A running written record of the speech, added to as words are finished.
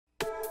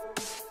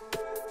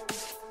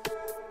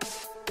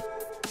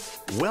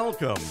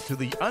Welcome to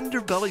the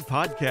Underbelly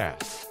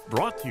podcast,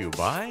 brought to you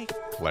by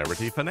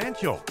Clarity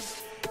Financial,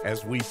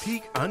 as we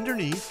peek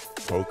underneath,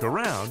 poke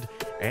around,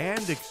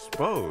 and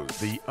expose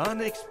the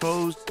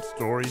unexposed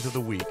stories of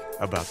the week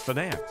about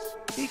finance,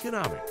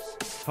 economics,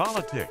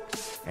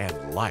 politics,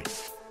 and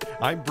life.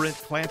 I'm Brent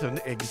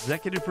Clanton,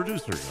 executive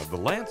producer of The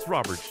Lance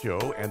Roberts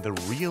Show and The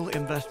Real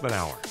Investment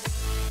Hour.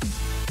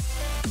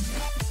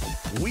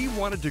 We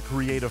wanted to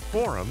create a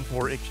forum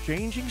for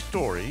exchanging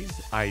stories,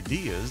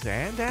 ideas,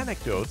 and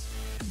anecdotes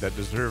that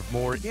deserve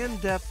more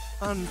in-depth,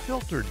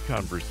 unfiltered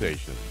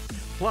conversations,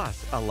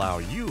 plus allow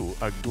you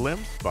a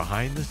glimpse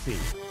behind the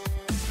scenes.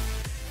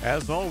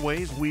 As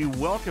always, we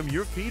welcome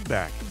your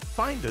feedback.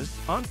 Find us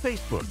on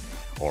Facebook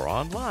or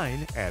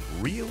online at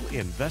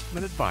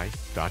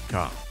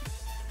realinvestmentadvice.com.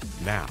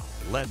 Now,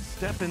 let's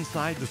step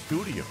inside the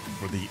studio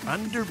for the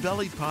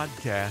Underbelly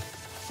podcast,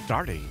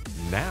 starting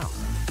now.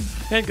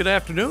 And good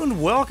afternoon.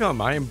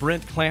 Welcome. I am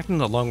Brent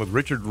Clanton, along with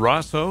Richard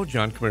Rosso,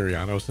 John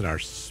Coumarianos, and our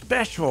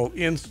special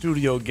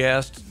in-studio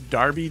guest,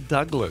 Darby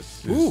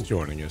Douglas, is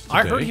joining us today.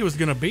 I heard he was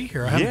going to be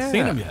here. I haven't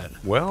seen him yet.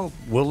 Well,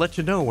 we'll let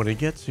you know when he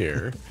gets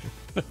here.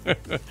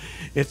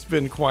 It's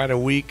been quite a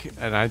week,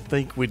 and I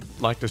think we'd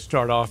like to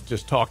start off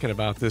just talking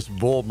about this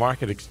bull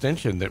market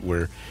extension that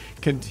we're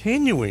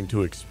continuing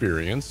to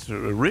experience.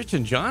 Rich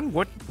and John,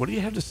 what do you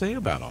have to say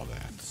about all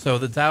that? So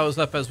the Dow is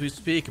up as we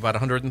speak, about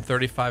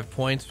 135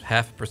 points,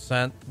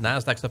 0.5%.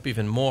 NASDAQ's up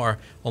even more,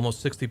 almost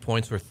 60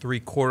 points, or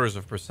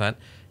 0.75%.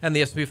 And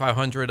the S&P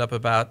 500 up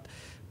about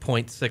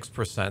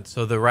 0.6%.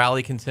 So the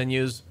rally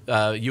continues.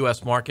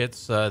 U.S.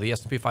 markets, the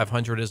S&P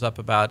 500 is up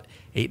about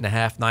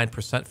 8.5%,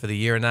 9% for the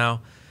year now.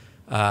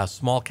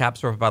 Small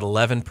caps are up about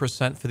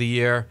 11% for the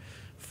year.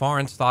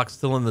 Foreign stocks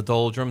still in the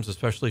doldrums,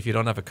 especially if you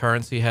don't have a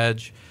currency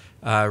hedge.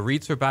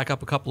 REITs are back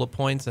up a couple of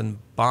points, and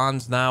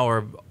bonds now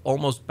are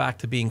almost back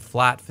to being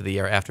flat for the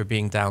year after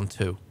being down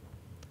 2.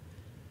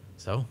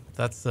 So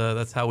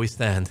that's how we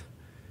stand.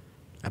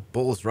 That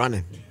bull's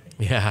running.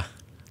 Yeah.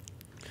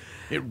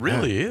 It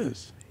really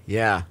is.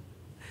 Yeah.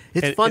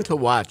 It's fun to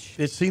watch.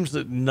 It seems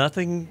that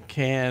nothing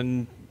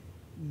can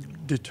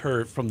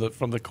deter from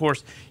the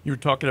course. You were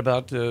talking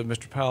about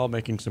Mr. Powell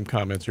making some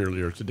comments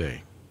earlier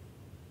today.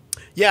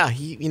 Yeah,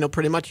 he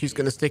pretty much he's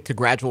going to stick to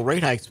gradual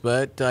rate hikes,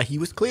 but he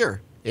was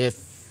clear.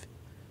 If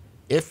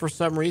for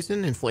some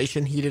reason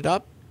inflation heated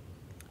up,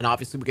 and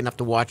obviously we're going to have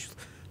to watch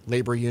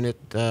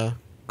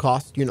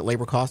unit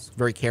labor costs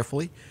very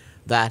carefully,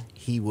 that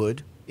he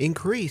would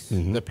increase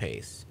the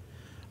pace.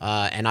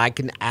 And I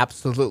can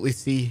absolutely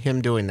see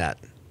him doing that.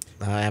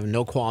 I have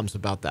no qualms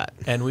about that.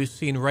 And we've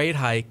seen rate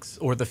hikes,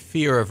 or the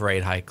fear of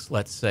rate hikes,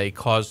 let's say,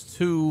 cause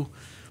 2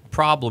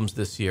 problems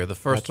this year. The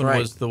first one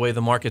was the way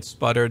the market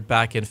sputtered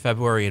back in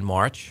February and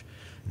March.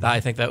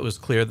 I think that was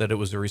clear that it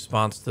was a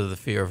response to the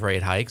fear of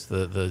rate hikes.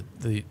 The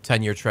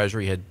 10-year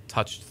Treasury had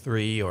touched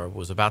 3 or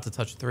was about to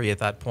touch 3 at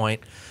that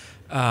point.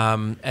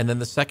 And then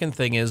the second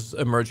thing is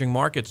emerging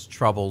markets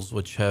troubles,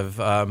 which have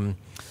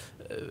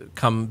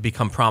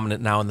become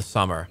prominent now in the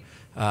summer.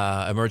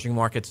 Emerging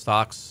market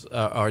stocks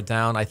are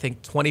down, I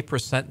think,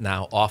 20%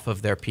 now off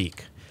of their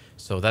peak.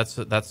 So that's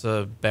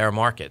a bear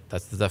market.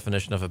 That's the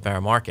definition of a bear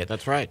market.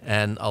 That's right.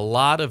 And a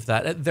lot of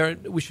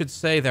that, we should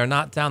say they're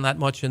not down that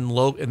much in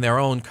their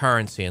own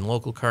currency, in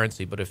local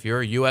currency. But if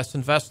you're a U.S.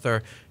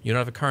 investor, you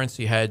don't have a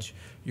currency hedge,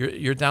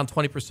 you're down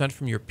 20%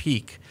 from your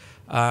peak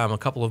a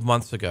couple of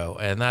months ago.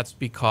 And that's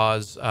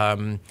because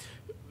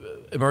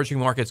emerging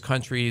markets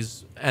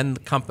countries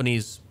and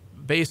companies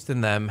based in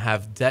them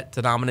have debt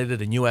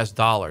denominated in U.S.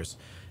 dollars.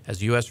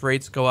 As U.S.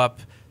 rates go up,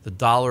 the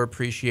dollar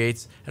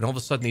appreciates, and all of a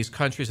sudden these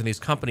countries and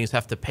these companies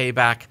have to pay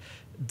back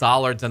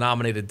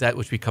dollar-denominated debt,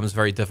 which becomes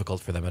very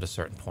difficult for them at a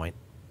certain point.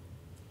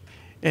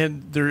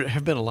 And there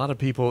have been a lot of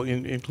people,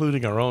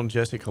 including our own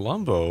Jesse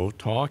Colombo,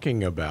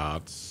 talking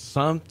about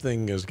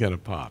something is going to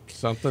pop.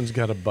 Something's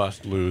going to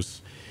bust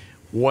loose.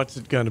 What's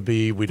it going to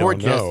be? We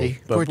don't know.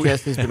 Poor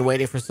Jesse's been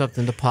waiting for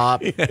something to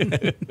pop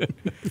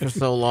for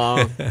so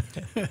long.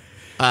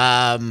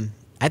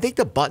 I think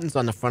the buttons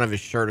on the front of his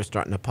shirt are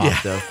starting to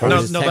pop, though.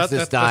 No,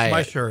 that's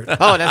my shirt.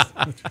 Oh, that's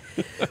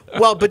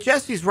well. But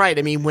Jesse's right.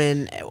 I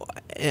mean,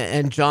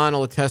 and John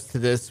will attest to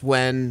this,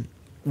 when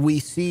we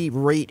see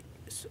rates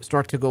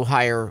start to go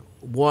higher,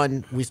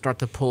 we start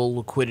to pull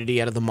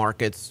liquidity out of the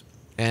markets,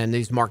 and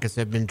these markets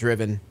have been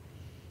driven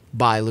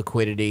by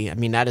liquidity. I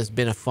mean, that has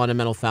been a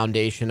fundamental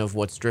foundation of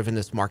what's driven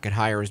this market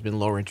higher, has been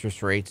lower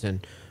interest rates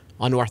and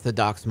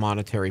unorthodox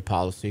monetary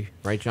policy,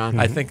 right, John?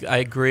 I think I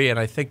agree, and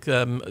I think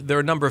there are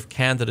a number of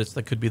candidates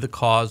that could be the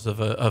cause of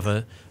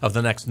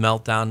the next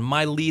meltdown.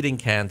 My leading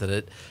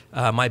candidate,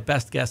 my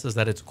best guess is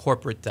that it's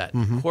corporate debt.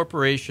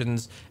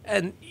 Corporations,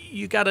 and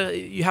you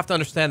have to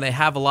understand they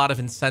have a lot of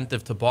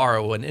incentive to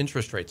borrow when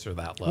interest rates are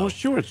that low. Well,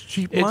 sure, it's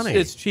cheap money.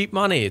 It's cheap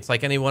money. It's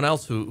like anyone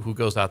else who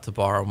goes out to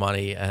borrow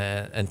money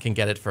and can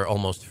get it for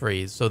almost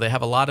free. So they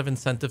have a lot of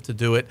incentive to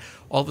do it.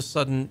 All of a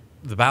sudden,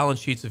 the balance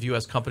sheets of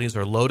U.S. companies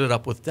are loaded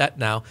up with debt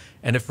now,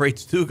 and if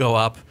rates do go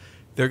up,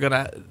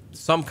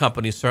 some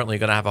companies certainly are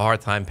gonna have a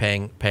hard time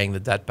paying the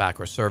debt back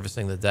or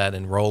servicing the debt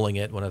and rolling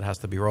it when it has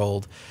to be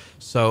rolled.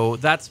 So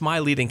that's my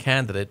leading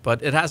candidate,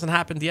 but it hasn't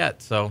happened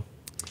yet. So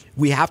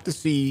we have to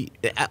see.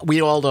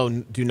 We all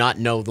do not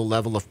know the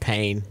level of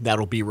pain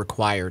that'll be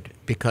required,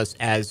 because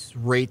as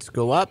rates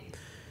go up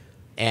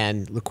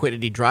and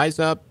liquidity dries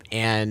up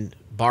and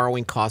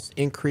borrowing costs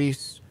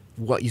increase,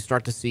 what you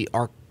start to see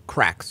are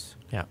cracks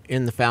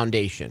in the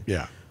foundation.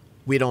 Yeah.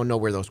 We don't know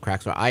where those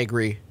cracks are. I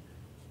agree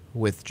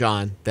with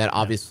John that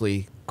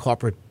obviously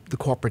the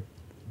corporate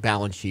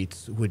balance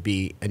sheets would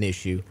be an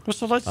issue. Well,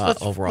 so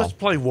let's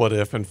play what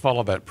if and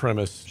follow that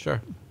premise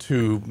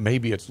to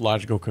maybe its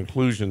logical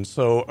conclusion.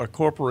 So a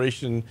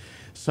corporation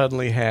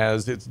suddenly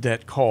has its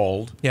debt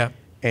called. Yeah.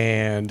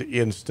 And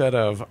instead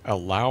of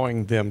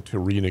allowing them to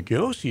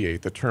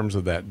renegotiate the terms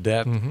of that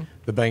debt,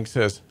 the bank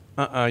says,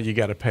 you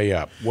got to pay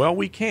up. Well,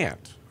 we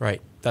can't.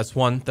 Right. That's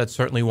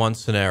certainly one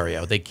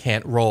scenario. They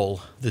can't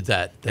roll the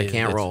debt. They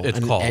can't roll. It's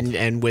called.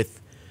 And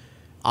with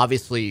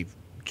obviously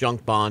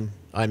junk bond,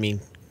 I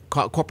mean,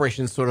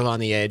 corporations sort of on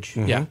the edge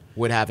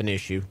would have an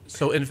issue.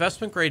 So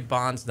investment grade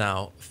bonds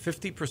now,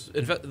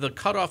 50%. The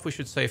cutoff, we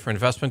should say, for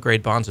investment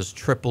grade bonds is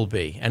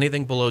BBB.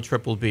 Anything below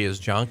BBB is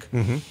junk.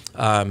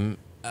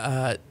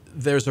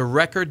 There's a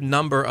record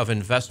number of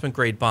investment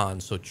grade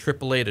bonds, so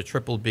AAA to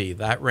BBB,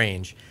 that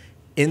range,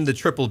 in the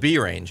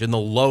BBB range, in the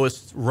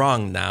lowest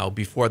rung now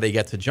before they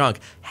get to junk.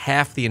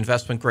 Half the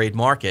investment grade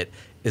market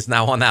is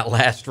now on that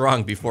last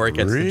rung before it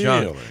gets to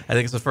junk. I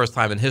think it's the first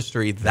time in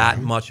history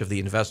that much of the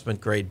investment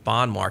grade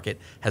bond market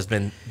has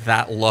been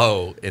that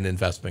low in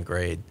investment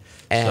grade.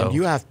 And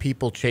you have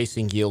people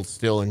chasing yields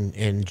still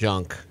in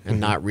junk and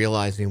not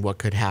realizing what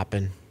could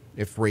happen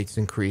if rates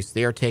increase.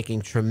 They are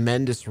taking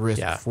tremendous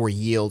risk for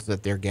yields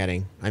that they're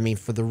getting. I mean,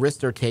 for the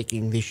risk they're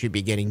taking, they should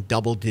be getting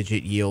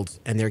double-digit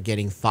yields, and they're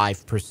getting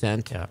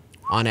 5%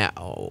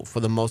 for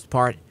the most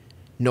part.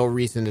 No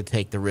reason to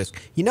take the risk.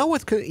 You know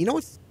what's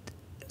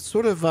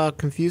sort of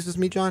confuses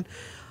me, John?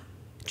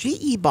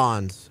 GE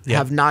bonds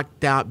have not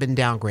been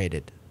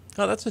downgraded.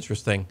 Oh, that's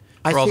interesting.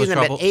 I see them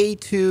at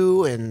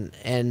A2,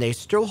 and they're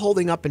still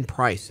holding up in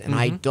price, and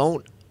I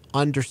don't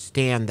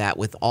understand that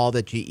with all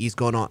that GE's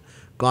gone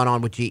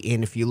on with GE.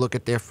 And if you look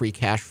at their free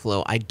cash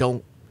flow, I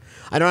don't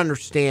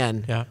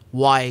understand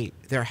why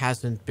there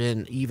hasn't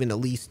been even at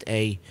least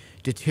a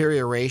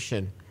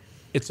deterioration.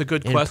 It's a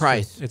good question.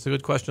 Price. It's a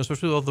good question,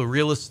 especially with all the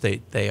real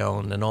estate they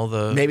own and all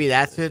the. Maybe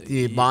that's it.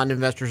 The bond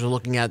investors are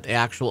looking at the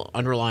actual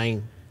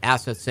underlying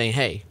assets, saying,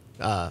 "Hey,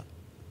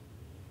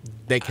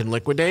 they can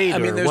liquidate." I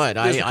mean, or what?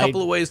 There's a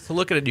couple of ways to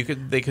look at it.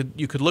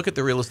 You could look at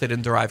the real estate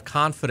and derive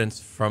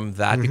confidence from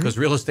that because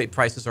real estate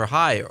prices are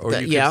high, or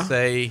you could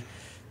say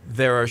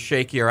there are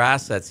shakier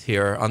assets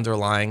here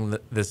underlying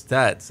this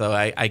debt. So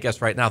I guess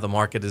right now the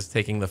market is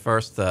taking the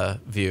first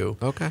view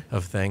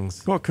of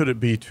things. Well, could it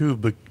be, too,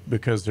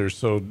 because they're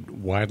so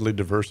widely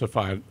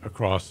diversified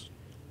across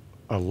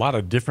a lot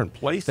of different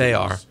places? They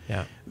are,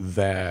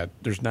 that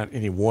there's not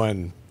any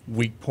one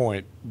weak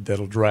point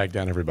that'll drag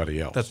down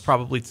everybody else. That's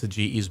probably to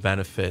GE's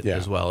benefit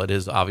as well. It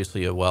is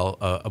obviously a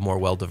more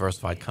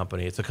well-diversified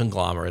company. It's a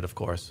conglomerate, of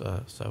course.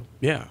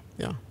 Yeah,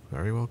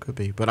 very well could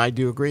be. But I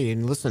do agree.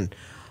 And listen,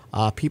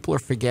 people are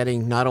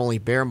forgetting not only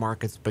bear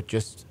markets, but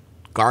just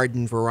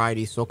garden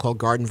variety, so-called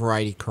garden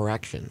variety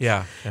corrections.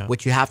 Yeah.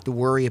 What you have to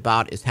worry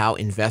about is how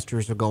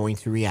investors are going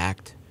to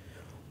react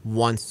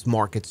once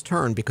markets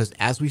turn, because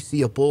as we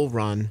see a bull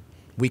run,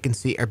 we can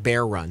see a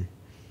bear run.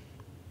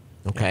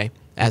 Okay?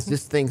 As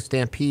this thing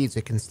stampedes,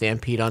 it can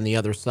stampede on the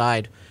other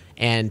side.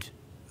 And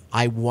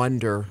I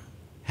wonder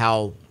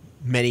how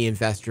many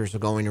investors are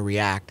going to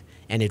react,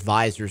 and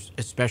advisors,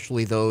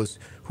 especially those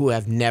who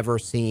have never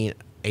seen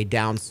a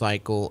down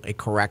cycle, a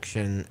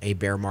correction, a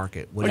bear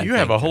market. Well, you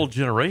have a whole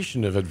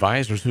generation of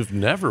advisors who've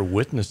never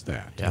witnessed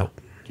that. Yeah.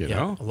 You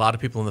know? A lot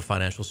of people in the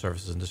financial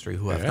services industry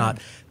who have not.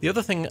 The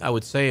other thing I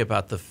would say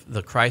about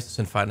the crisis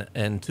in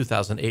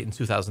 2008 and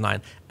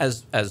 2009,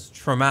 as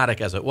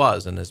traumatic as it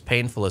was and as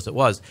painful as it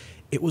was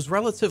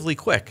relatively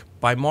quick.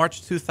 By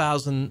March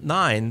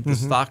 2009, the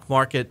stock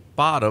market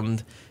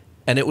bottomed,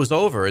 and it was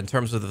over in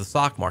terms of the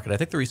stock market. I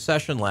think the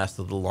recession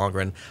lasted a little longer,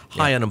 and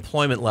high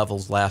unemployment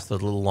levels lasted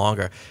a little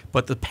longer.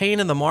 But the pain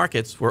in the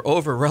markets were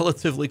over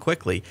relatively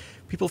quickly.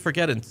 People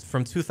forget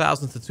from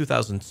 2000 to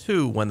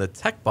 2002, when the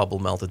tech bubble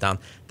melted down,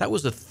 that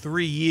was a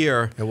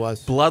 3-year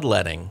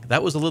bloodletting.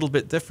 That was a little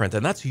bit different,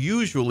 and that's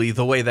usually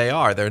the way they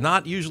are. They're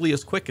not usually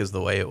as quick as the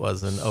way it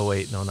was in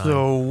 08 and 09.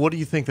 So what do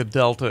you think the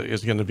delta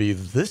is going to be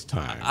this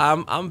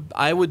time?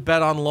 I would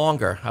bet on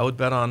longer. I would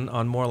bet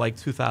on more like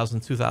 2000,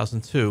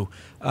 2002.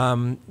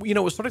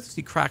 We're starting to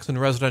see cracks in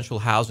residential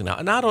housing now.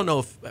 And I don't know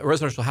if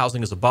residential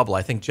housing is a bubble.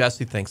 I think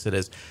Jesse thinks it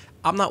is.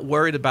 I'm not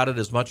worried about it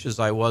as much as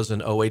I was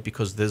in 08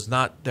 because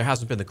there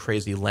hasn't been the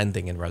crazy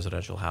lending in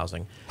residential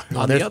housing.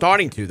 No, they're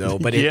starting to, though,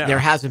 but there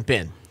hasn't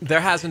been. There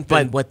hasn't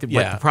been. But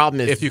the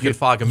problem is, if you can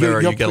fog a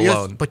mirror, you get a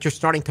loan. But you're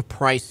starting to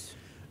price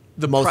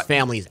most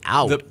families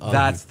out.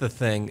 That's the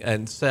thing,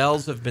 and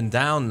sales have been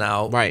down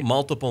now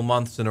multiple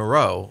months in a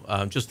row.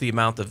 Just the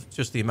amount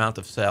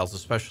of sales,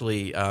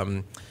 especially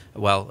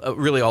Well,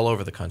 really all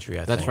over the country,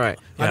 I think. That's right.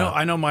 Yeah.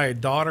 I know my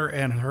daughter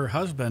and her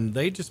husband,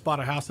 they just bought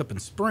a house up in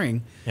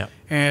Spring. Yeah.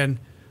 And,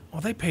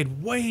 well, they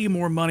paid way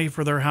more money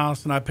for their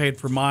house than I paid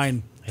for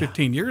mine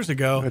 15 years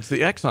ago. It's the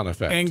Exxon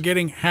effect. And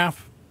getting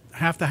half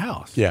the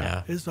house.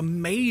 Yeah. It's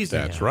amazing.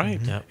 That's right.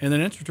 Yeah. And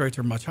then interest rates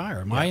are much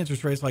higher. My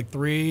interest rate's like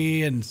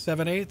 3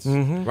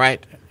 7/8.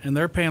 Right. And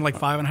they're paying like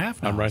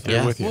 5.5 now. I'm right there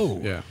Yeah. with you.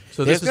 Whoa. Yeah.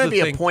 So There's this is going to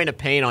the be thing. a point of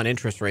pain on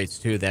interest rates,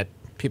 too, that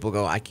people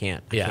go, I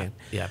can't. I Yeah, can't.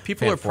 yeah.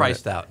 People Can't are afford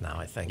priced it. out now,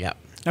 I think. Yeah.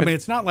 I mean,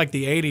 it's not like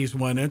the 80s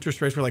when interest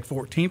rates were like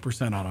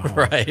 14% on a home.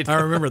 Right. I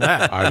remember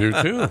that. I do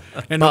too.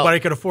 And nobody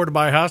could afford to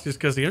buy a house just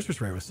because the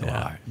interest rate was so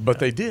high. But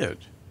they did.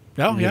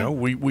 Oh, You yeah. know,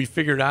 we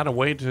figured out a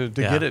way to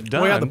get it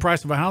done. Well, yeah, the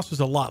price of a house was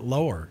a lot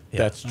lower.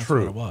 That's That's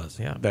true. what it was.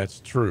 Yeah. That's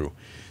true.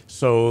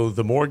 So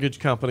the mortgage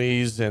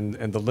companies and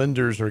the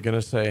lenders are going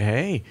to say,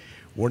 hey,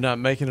 we're not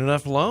making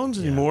enough loans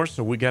anymore,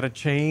 so we got to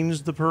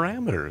change the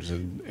parameters,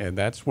 and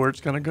that's where it's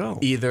going to go.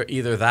 Either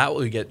that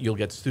will you'll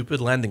get stupid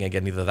lending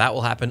again. Either that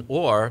will happen,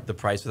 or the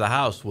price of the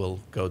house will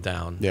go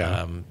down.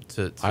 Yeah.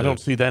 To I don't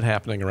see that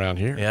happening around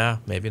here. Yeah,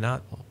 maybe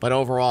not. But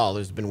overall,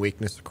 there's been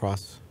weakness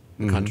across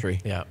the country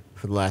Yeah.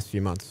 for the last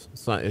few months.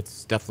 So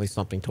it's definitely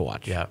something to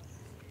watch. Yeah.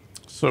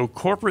 So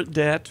corporate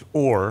debt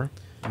or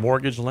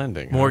mortgage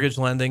lending. huh? Mortgage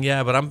lending,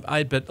 yeah, but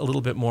I bet a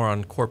little bit more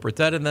on corporate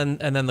debt, and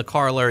then the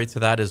corollary to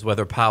that is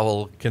whether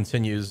Powell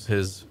continues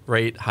his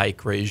rate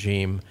hike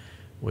regime,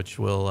 which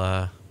will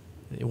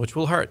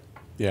hurt.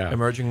 Yeah.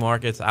 Emerging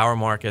markets, our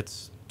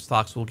markets,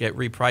 stocks will get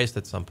repriced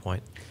at some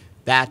point.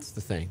 That's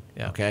the thing.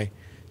 Yeah. Okay.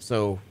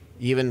 So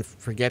even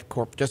forget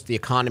just the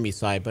economy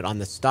side, but on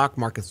the stock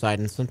market side,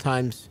 and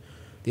sometimes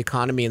the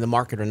economy and the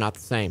market are not the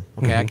same.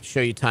 Okay. I can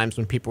show you times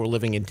when people were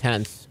living in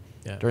tents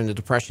Yeah. during the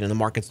Depression and the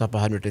market's up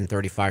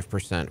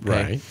 135%.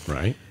 Okay?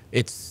 Right.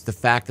 It's the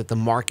fact that the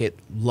market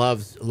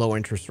loves low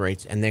interest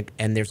rates, and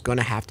there's going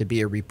to have to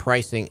be a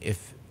repricing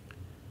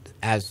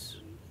as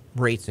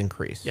rates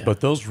increase. Yeah. But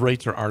those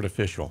rates are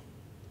artificial.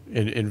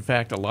 In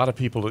fact, a lot of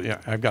people.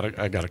 I've got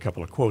a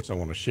couple of quotes I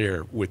want to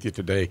share with you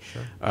today.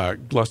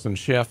 Gluston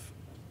Sheff,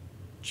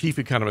 chief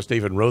economist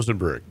David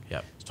Rosenberg,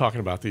 Yep. is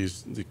talking about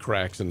the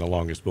cracks in the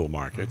longest bull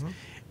market,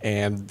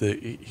 and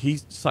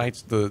he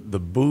cites the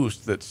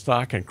boost that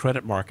stock and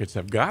credit markets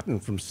have gotten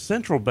from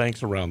central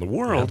banks around the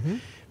world,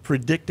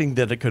 predicting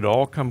that it could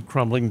all come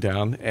crumbling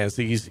down as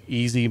these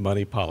easy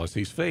money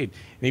policies fade.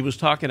 And he was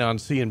talking on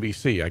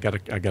CNBC. I got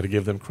to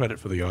give them credit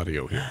for the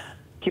audio here.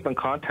 Keep in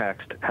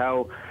context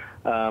how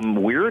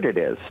weird it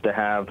is to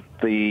have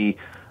the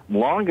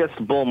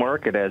longest bull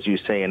market, as you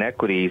say, in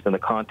equities in the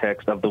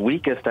context of the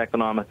weakest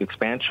economic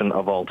expansion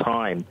of all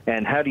time.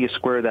 And how do you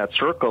square that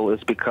circle is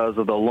because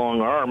of the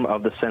long arm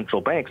of the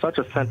central banks, not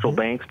just central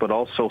banks, but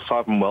also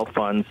sovereign wealth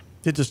funds.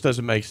 It just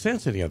doesn't make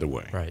sense any other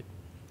way. Right.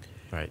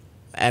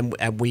 And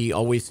we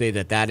always say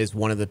that is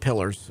one of the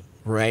pillars,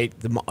 right?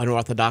 The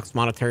unorthodox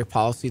monetary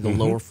policy, the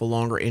lower for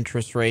longer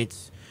interest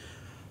rates.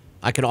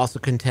 I could also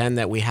contend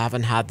that we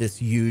haven't had this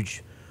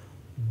huge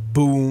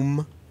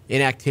boom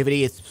in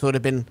activity. It's sort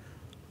of been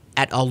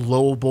at a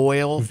low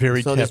boil.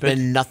 Very so there's tepid.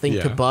 been nothing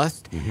to Yeah.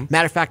 bust.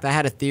 Matter of fact, I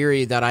had a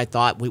theory that I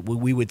thought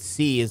we would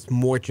see is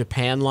more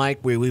Japan-like,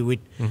 where we would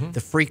the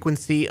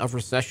frequency of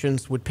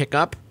recessions would pick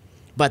up,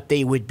 but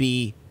they would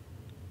be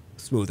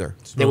smoother.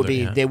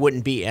 Smoother, They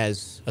wouldn't be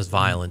as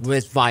violent.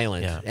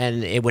 Yeah.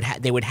 And they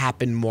would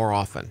happen more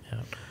often. Yeah.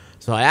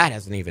 So that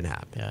hasn't even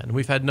happened. Yeah, and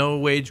we've had no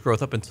wage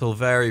growth up until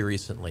very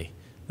recently.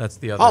 That's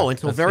the other. Until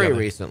that's the very other-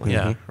 recently.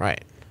 Yeah.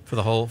 Right. For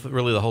the whole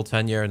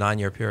 10-year,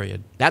 9-year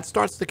period. That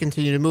starts to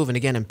continue to move. And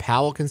again, and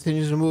Powell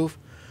continues to move.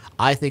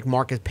 I think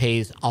market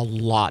pays a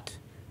lot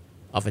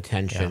of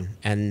attention.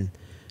 And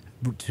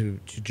to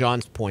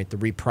John's point, the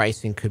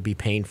repricing could be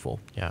painful.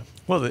 Yeah.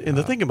 Well,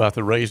 the thing about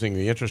the raising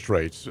the interest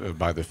rates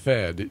by the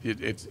Fed,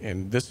 it's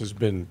and this has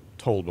been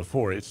told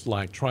before, it's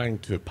like trying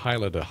to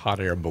pilot a hot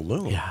air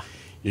balloon. Yeah.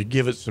 You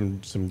give it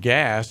some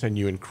gas and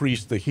you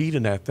increase the heat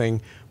in that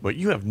thing, but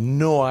you have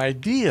no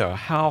idea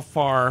how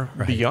far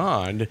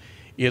beyond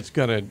it's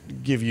going to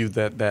give you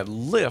that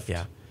lift.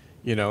 Yeah.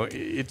 You know,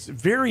 it's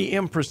very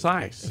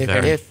imprecise.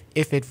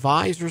 If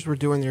advisors were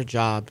doing their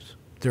jobs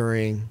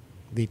during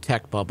the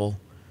tech bubble,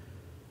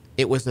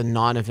 it was a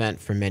non-event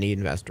for many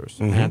investors.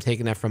 And I'm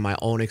taking that from my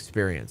own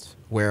experience,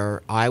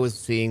 where I was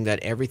seeing that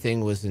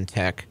everything was in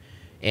tech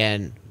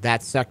and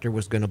that sector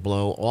was going to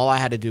blow. All I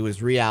had to do was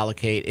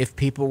reallocate if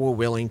people were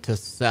willing to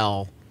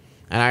sell.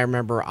 And I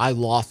remember I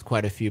lost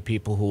quite a few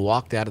people who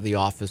walked out of the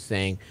office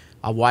saying,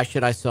 why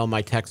should I sell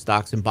my tech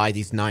stocks and buy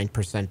these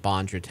 9%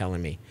 bonds you're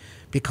telling me?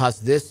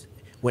 Because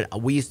when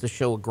we used to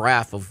show a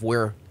graph of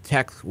where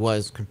tech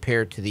was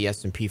compared to the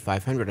S&P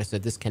 500, I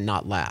said, this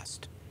cannot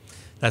last.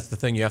 That's the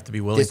thing. You have to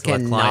be willing This to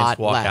let clients cannot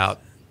walk last.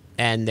 out.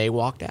 And they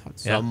walked out.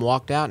 Some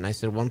walked out, and I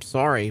said, well, I'm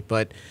sorry,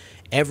 but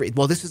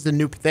this is the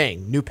new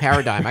thing, new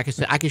paradigm. I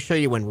can show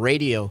you when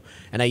radio,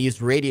 and I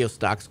used radio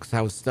stocks because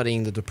I was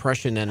studying the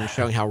Depression and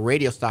showing how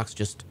radio stocks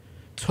just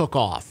took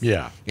off.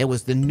 Yeah. It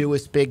was the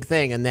newest big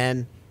thing, and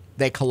then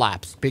they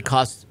collapsed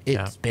because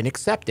it's been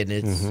accepted.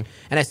 And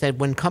I said,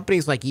 when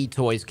companies like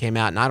eToys came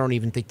out, and I don't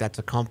even think that's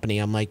a company,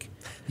 I'm like,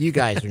 you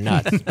guys are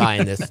nuts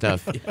buying this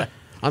stuff.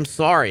 I'm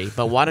sorry,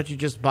 but why don't you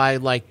just buy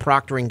like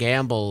Procter &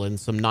 Gamble and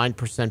some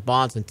 9%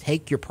 bonds and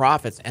take your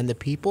profits? And the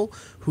people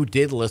who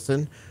did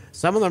listen,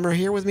 some of them are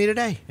here with me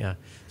today. Yeah.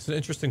 It's an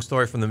interesting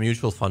story from the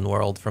mutual fund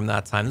world from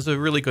that time. There's a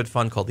really good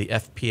fund called the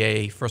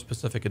FPA, First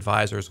Pacific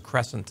Advisors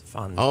Crescent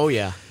Fund. Oh,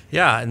 yeah.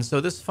 Yeah, and so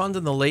this fund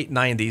in the late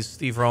 90s,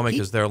 Steve Romick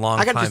is their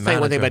longtime manager. I got to say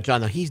one thing about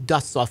John, though. He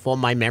dusts off all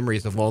my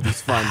memories of all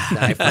these funds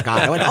that I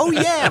forgot. I went, oh,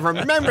 yeah,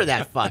 remember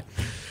that fund.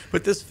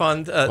 But this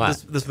fund,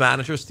 this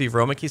manager, Steve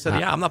Romick, he said,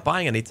 I'm not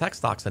buying any tech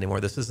stocks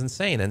anymore. This is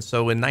insane. And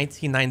so in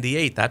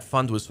 1998, that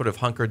fund was sort of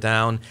hunkered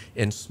down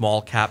in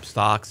small cap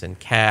stocks and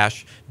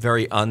cash,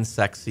 very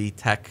unsexy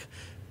tech,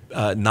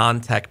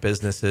 non-tech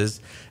businesses.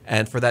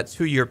 And for that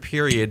 2-year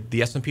period,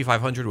 the S&P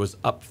 500 was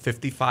up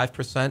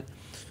 55%.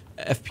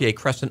 FPA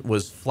Crescent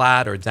was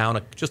flat or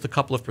down just a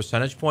couple of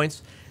percentage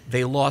points.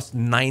 They lost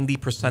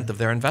 90% of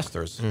their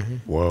investors.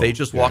 Whoa, they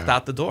just walked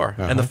out the door.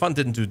 And the fund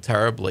didn't do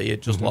terribly.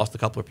 It just lost a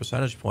couple of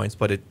percentage points,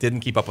 but it didn't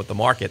keep up with the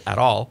market at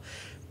all.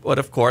 But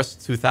of course,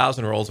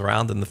 2000 rolls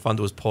around and the fund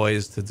was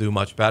poised to do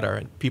much better.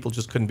 And people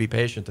just couldn't be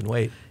patient and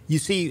wait. You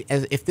see,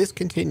 if this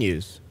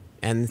continues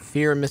and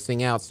fear of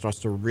missing out starts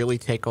to really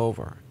take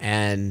over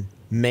and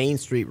Main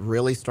Street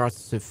really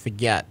starts to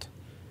forget,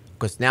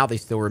 because now they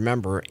still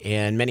remember,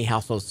 and many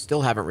households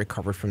still haven't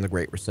recovered from the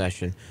Great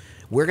Recession,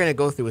 we're going to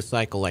go through a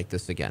cycle like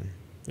this again.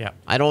 Yeah.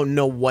 I don't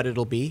know what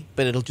it'll be,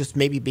 but it'll just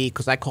maybe be,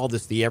 because I call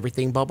this the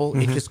everything bubble,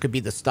 it just could be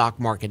the stock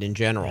market in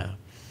general. Yeah.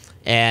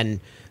 And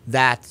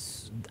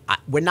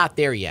we're not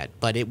there yet,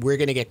 but we're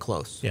going to get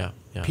close. Yeah.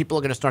 People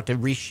are going to start to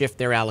reshift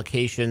their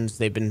allocations.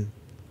 They've been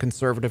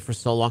conservative for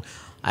so long.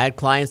 I had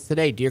clients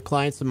today, dear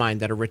clients of mine,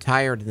 that are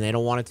retired and they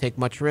don't want to take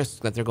much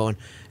risk, that they're going,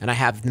 and I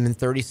have them in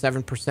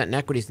 37% in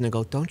equities, and they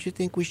go, don't you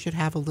think we should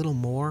have a little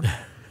more?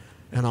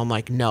 And I'm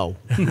like, no,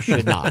 you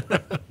should not.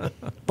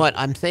 But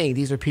I'm saying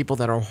these are people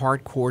that are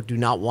hardcore, do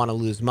not want to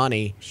lose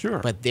money. Sure.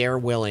 But they're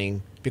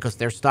willing, because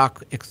their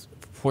stock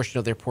portion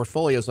of their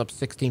portfolio is up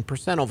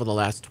 16% over the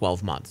last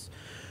 12 months.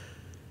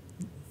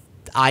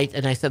 I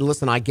said,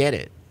 listen, I get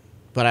it.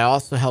 But I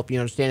also help you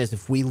understand is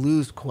if we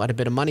lose quite a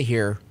bit of money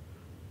here,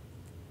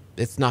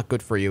 it's not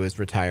good for you as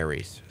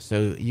retirees.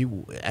 So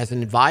you, as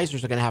an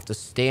advisors, are going to have to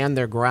stand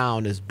their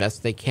ground as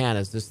best they can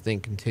as this thing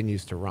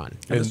continues to run.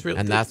 And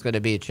that's going to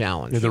be a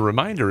challenge. The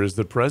reminder is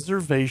the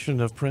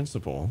preservation of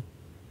principle.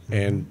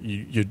 And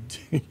you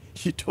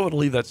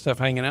totally leave that stuff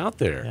hanging out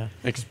there,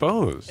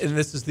 exposed. And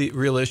this is the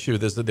real issue,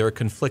 is that there are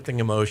conflicting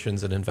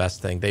emotions in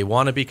investing. They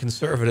want to be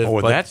conservative.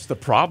 Oh, but that's the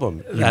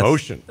problem,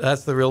 emotion.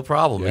 That's the real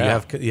problem.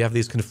 Yeah. You have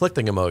these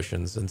conflicting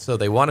emotions, and so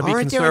they want to be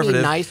Aren't conservative.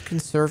 there any nice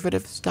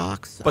conservative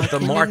stocks? But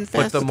the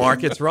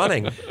market's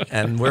running,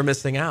 and we're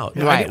missing out.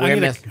 Right.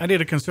 I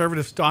need a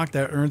conservative stock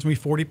that earns me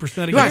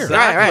 40% a year. Right.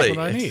 That's what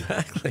I need.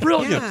 Exactly.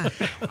 Brilliant.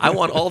 Yeah. I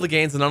want all the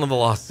gains and none of the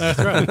losses. That's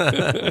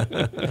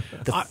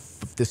right.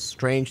 The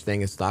strange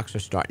thing is stocks are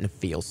starting to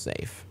feel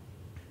safe.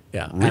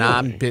 Yeah. And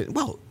I'm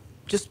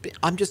just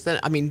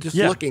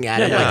looking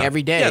at it like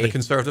every day. Yeah, the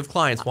conservative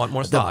clients want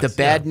more stocks. The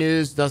bad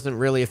news doesn't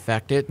really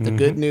affect it. The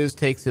good news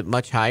takes it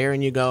much higher,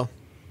 and you go,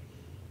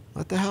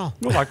 what the hell?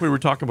 Well, like we were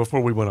talking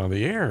before we went on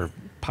the air,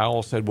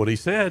 Powell said what he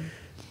said.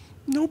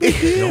 No big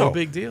deal. No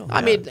big deal.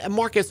 I mean,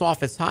 market's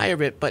off its high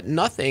of it, but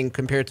nothing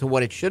compared to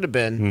what it should have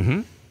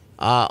been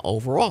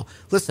overall.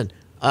 Listen,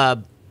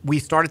 we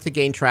started to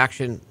gain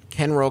traction.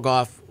 Ken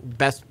Rogoff,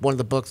 one of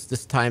the books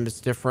this time is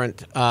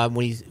different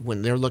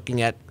when they're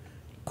looking at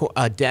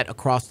debt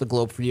across the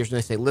globe for years, and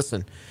they say,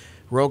 listen,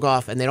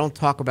 Rogoff, and they don't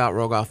talk about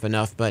Rogoff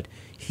enough, but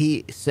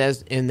he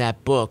says in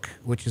that book,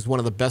 which is one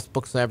of the best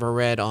books I ever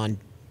read on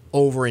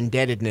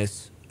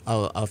over-indebtedness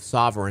of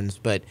sovereigns,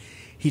 but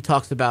he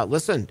talks about,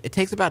 listen, it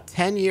takes about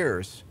 10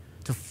 years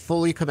to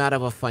fully come out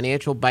of a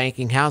financial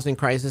banking housing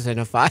crisis,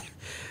 and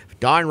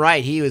darn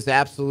right, he was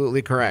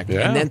absolutely correct.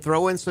 Yeah. And then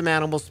throw in some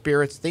animal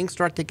spirits, things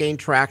start to gain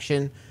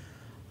traction.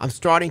 I'm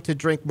starting to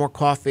drink more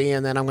coffee,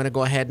 and then I'm going to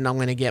go ahead and I'm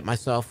going to get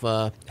myself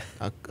a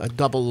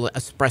double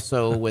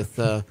espresso with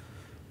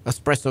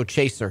espresso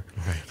chaser.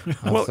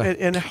 Right. Well,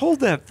 and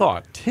hold that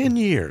thought. 10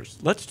 years.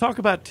 Let's talk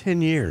about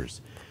 10 years.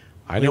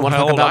 I You know want to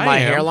how talk old about I my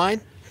am.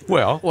 hairline?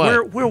 Well,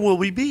 What? where will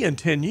we be in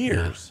 10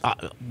 years?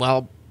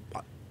 Well,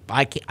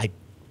 I can't. I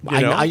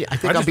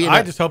think I'll be.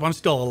 I just hope I'm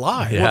still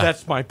alive. Yeah. Well,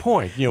 that's my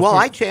point. You know, Well,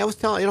 I was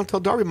telling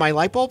tell Darby my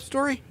light bulb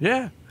story.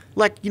 yeah.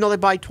 Like, they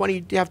buy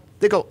 20.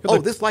 They go,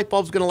 this light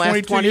bulb's going to last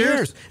 22 20 years?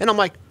 years, and I'm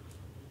like,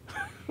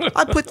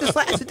 I put this.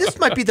 I said, this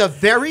might be the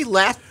very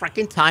last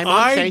freaking time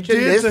I'm changing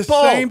this the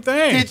bulb. same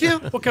thing. Did you?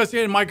 Because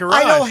in my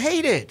garage, I don't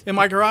hate it. In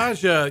my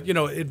garage,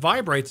 it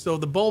vibrates, so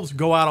the bulbs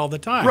go out all the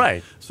time.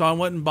 Right. So I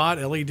went and bought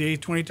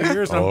LED 22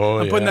 years. And Oh,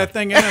 I'm putting yeah. that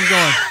thing in. I'm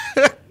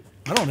going.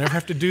 I don't ever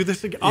have to do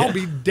this again. I'll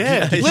be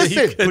dead.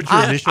 Listen, Put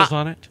your initials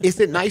on it. Is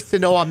it nice to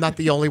know I'm not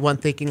the only one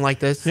thinking like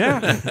this?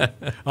 Yeah.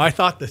 I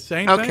thought the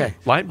same Okay. thing.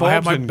 Light I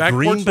have bulbs my and back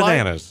green porch light,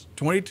 bananas.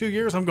 22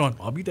 years. I'm going,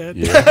 I'll be dead.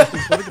 Yeah.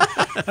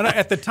 And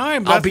at the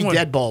time, I'll that's be when,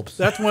 dead bulbs.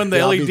 That's when the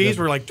Yeah, I'll be LEDs dead.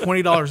 were like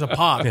 $20 a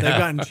pop. They've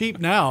gotten cheap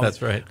now.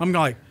 That's right. I'm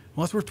like,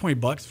 well, it's worth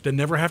 $20 to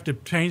never have to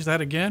change that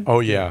again. Oh,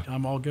 yeah.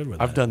 I'm all good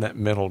with I've that. done that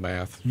mental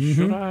math.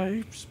 Should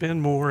I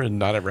spend more and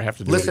not ever have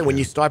to do it Listen, when again?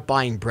 you start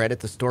buying bread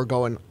at the store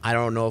going, I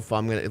don't know if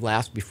I'm going to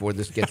last before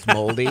this gets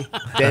moldy,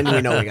 then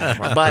you know we got a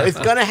problem. But it's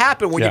going to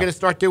happen when Yeah. you're going to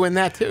start doing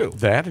that too.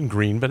 That and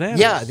green bananas.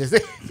 Yeah.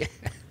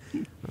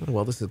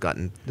 Well, this took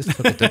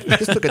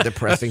a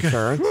depressing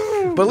turn.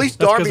 But at least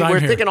That's 'cause Darby, I'm we're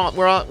here. thinking on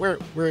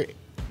we're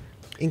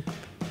in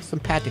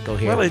simpatico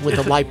here Well, with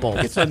the light bulb.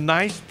 It's a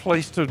nice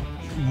place to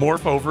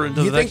morph over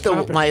into You the think next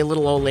topic. my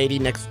little old lady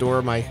next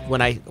door,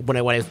 when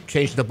I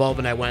changed the bulb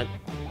and I went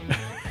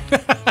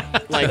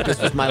like this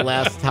was my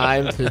last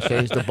time to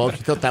change the bulb,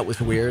 she thought that was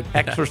weird.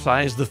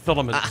 Exercise the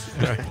filaments.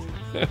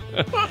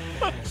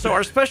 So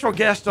our special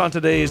guest on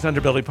today's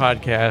Underbelly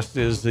podcast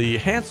is the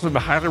handsome,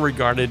 highly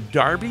regarded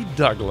Darby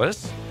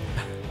Douglas.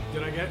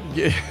 Did I get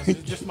Yeah. Is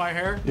it just my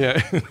hair?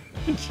 Yeah,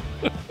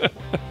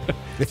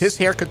 If his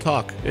hair could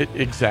talk.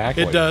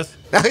 exactly. It does.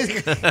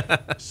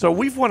 So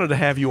we've wanted to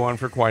have you on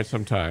for quite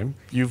some time.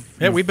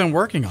 Yeah, we've been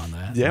working on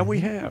that. Yeah,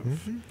 we have.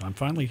 I'm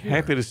finally here.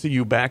 Happy to see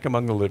you back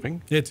among the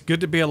living. It's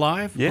good to be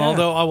alive. Yeah.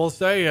 Although I will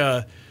say,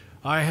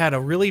 I had a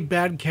really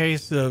bad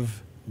case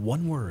of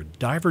one word,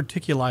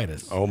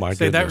 diverticulitis. Oh, my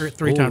Say goodness. that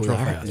 3 times Ooh, real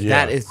that- fast.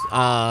 Yeah. That is,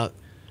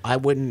 I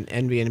wouldn't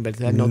envy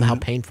anybody. I know how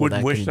painful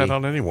Wouldn't that wish can that be.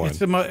 on anyone.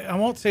 It's I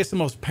won't say it's the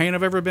most pain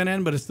I've ever been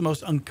in, but it's the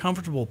most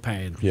uncomfortable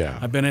pain Yeah.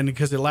 I've been in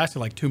because it lasted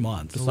like 2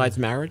 months. Besides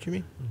marriage, you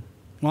mean?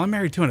 Well, I'm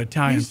married to an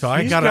Italian, He's- so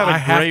I he's got a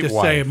have great to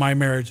say wife. my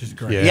marriage is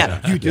great. Yeah.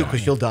 Yeah, you do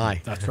because you'll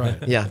die. That's right.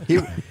 Yeah,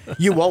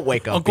 you won't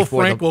wake up. Uncle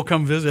before Frank will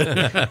come visit.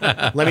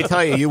 Let me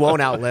tell you, you won't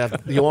outlive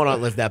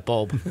that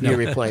bulb you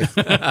replaced.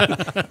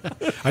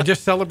 I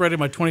just celebrated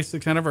my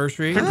 26th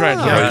anniversary.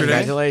 Congratulations.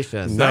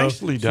 Congratulations. So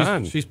Nicely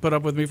done. She's put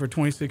up with me for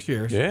 26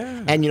 years.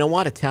 Yeah. And you know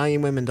what?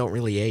 Italian women don't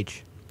really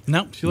age.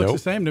 No, she looks Nope. the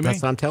same to me.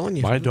 That's what I'm telling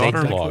you. My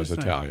daughter-in-law exactly is the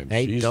same. Italian.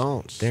 They She's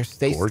don't. They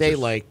stay gorgeous.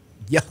 like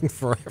young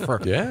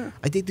forever. Yeah.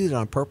 I think they do that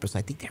on purpose.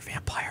 I think they're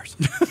vampires.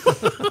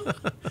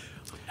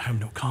 I have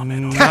no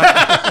comment on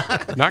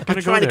that. Not going I'm to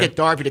go trying to there. get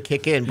Darby to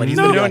kick in, but he's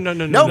No, gonna be no, like, no,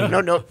 no, no, no,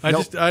 no, no. I no.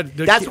 just-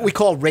 That's what we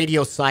call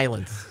radio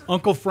silence.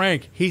 Uncle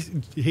Frank, he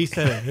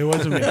said it. It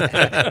wasn't me.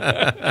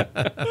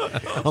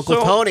 Uncle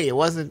So- Tony, it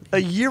wasn't.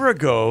 A year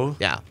ago,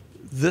 Yeah.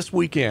 this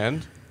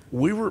weekend,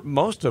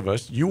 most of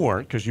us, you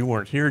weren't because you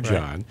weren't here,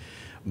 John.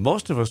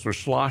 Most of us were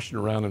sloshing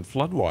around in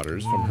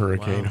floodwaters from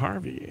Hurricane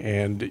Harvey.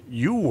 And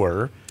you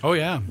were Oh,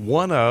 yeah.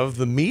 one of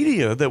the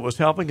media that was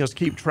helping us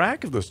keep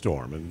track of the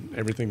storm and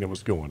everything that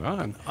was going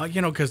on.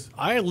 Because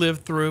I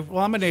lived through,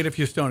 well, I'm a native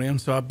Houstonian,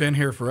 so I've been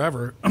here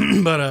forever.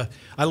 But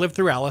I lived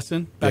through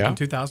Allison back Yeah. in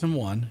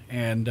 2001.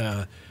 And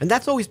And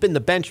that's always been the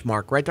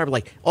benchmark, right?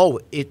 Darby,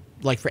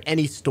 like for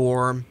any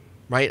storm,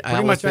 right?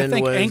 pretty much, I Allison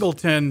think was-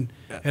 Angleton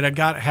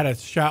had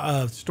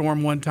a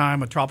storm one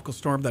time, a tropical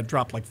storm that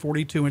dropped like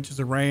 42 inches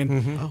of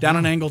rain down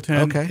in Angleton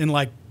Okay. in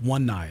like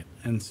one night.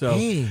 And so,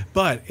 Hey.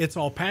 but it's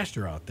all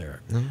pasture out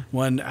there.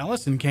 When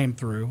Allison came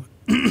through,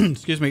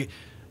 excuse me,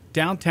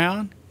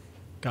 downtown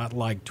got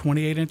like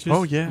 28 inches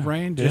Oh, yeah. of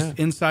rain just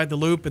Yeah. inside the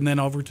loop, and then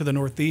over to the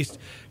northeast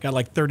got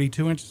like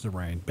 32 inches of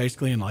rain,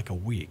 basically in like a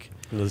week.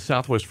 The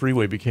Southwest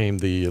Freeway became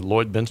the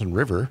Lloyd Benson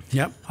River.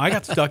 Yep, I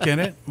got stuck in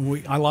it.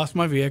 I lost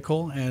my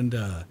vehicle and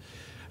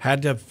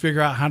had to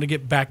figure out how to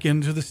get back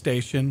into the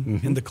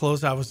station. In the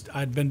close,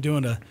 I'd been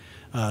doing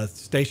a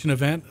station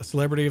event, a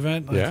celebrity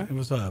event. Yeah. It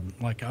was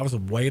like I was a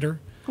waiter.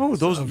 Oh,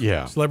 those,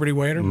 yeah. Celebrity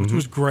waiter, which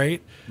was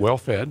great. Well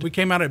fed. We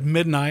came out at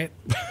midnight,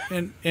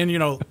 and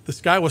the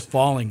sky was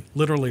falling,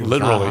 literally.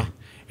 Literally.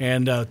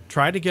 And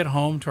tried to get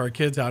home to our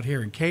kids out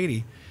here in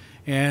Katy,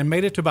 and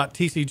made it to about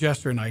TC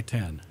Jester and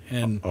I-10.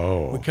 And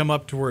we come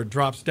up to where it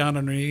drops down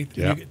underneath,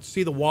 Yeah. and you could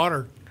see the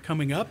water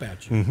coming up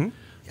at you.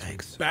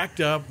 Yikes.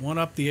 Backed up, went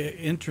up the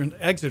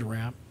exit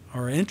ramp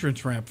or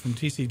entrance ramp from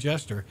TC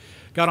Jester,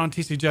 got on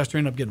TC Jester,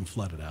 ended up getting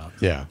flooded out.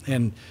 Yeah.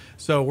 And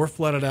so we're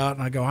flooded out,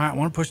 and I go, I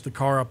want to push the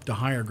car up to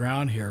higher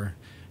ground here,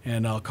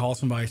 and I'll call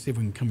somebody, see if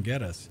we can come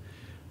get us.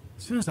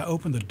 As soon as I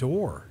opened the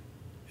door,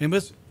 it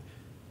was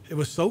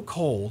so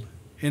cold,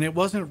 and it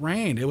wasn't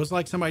rain. It was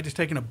like somebody just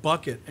taking a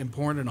bucket and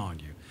pouring it on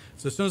you.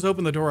 So as soon as I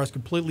opened the door, I was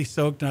completely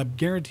soaked, and I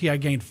guarantee I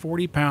gained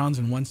 40 pounds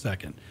in 1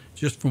 second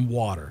just from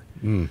water.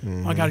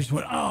 My God, I just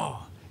went,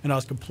 oh. And I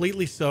was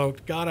completely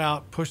soaked, got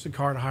out, pushed the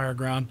car to higher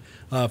ground.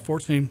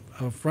 Fortunately,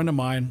 a friend of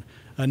mine,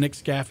 Nick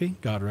Scaffey,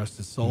 God rest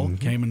his soul,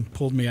 came and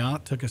pulled me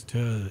out,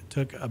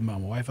 took my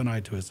wife and I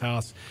to his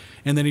house,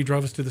 and then he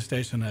drove us to the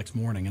station the next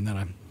morning. And then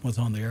I was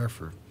on the air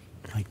for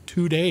like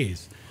 2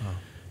 days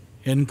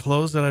in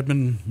clothes that I've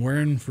been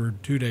wearing for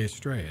 2 days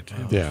straight.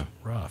 It was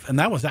rough. And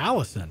that was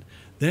Allison.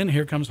 Then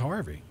here comes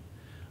Harvey.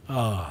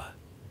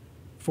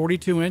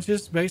 42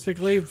 inches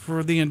basically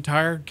for the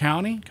entire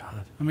county.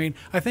 God. I mean,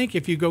 I think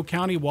if you go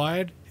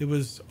county-wide, it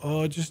was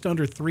just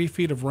under 3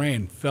 feet of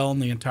rain fell in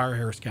the entire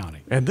Harris County.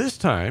 And this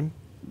time,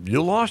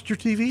 you lost your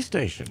TV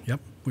station.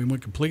 Yep, we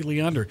went completely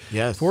under.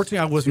 Yes. Fortunately,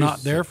 I was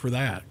not there for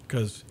that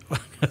because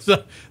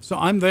so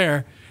I'm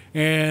there,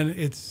 and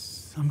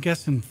I'm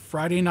guessing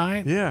Friday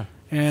night. Yeah.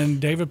 And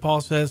David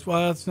Paul says,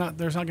 "Well, there's not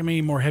going to be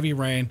any more heavy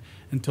rain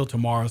until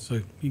tomorrow,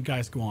 so you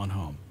guys go on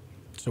home."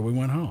 So we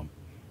went home.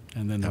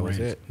 And then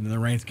the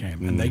rains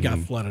came, and they got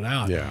flooded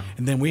out. Yeah.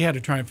 And then we had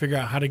to try and figure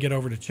out how to get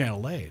over to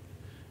Channel 8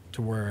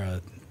 to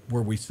where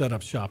we set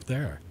up shop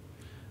there.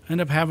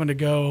 Ended up having to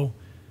go,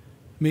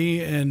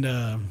 me and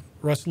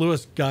Russ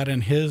Lewis got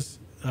in his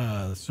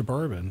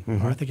Suburban,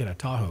 or I think he had a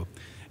Tahoe,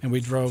 and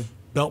we drove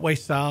Beltway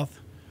South,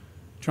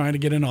 trying to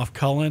get in off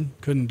Cullen.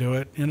 Couldn't do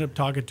it. Ended up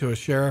talking to a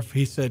sheriff.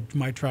 He said, you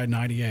might try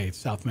 98,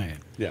 South Main.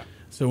 Yeah.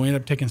 So we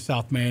ended up taking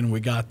South Main, and we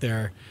got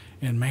there,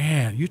 and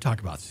man, you talk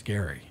about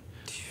scary.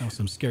 That was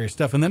some scary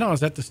stuff. And then I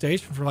was at the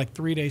station for like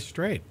 3 days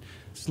straight,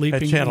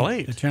 sleeping At Channel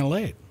 8. At Channel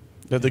 8.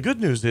 Now, the good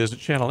news is at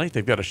Channel 8,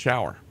 they've got a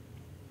shower.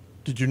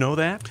 Did you know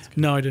that?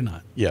 No, I did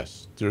not.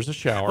 Yes, there's a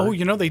shower.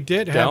 Oh, they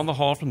did have down the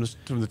hall from the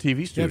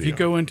TV studio. Yeah, if you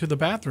go into the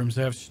bathrooms,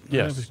 they have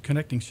Yes. a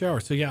connecting shower.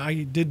 So yeah,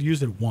 I did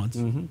use it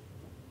once.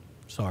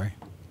 Sorry.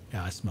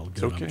 Yeah, I smelled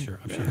good. okay. I'm sure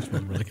it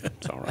smelled really good.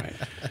 It's all right.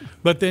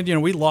 But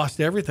then we lost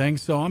everything,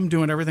 so I'm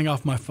doing everything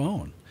off my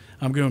phone.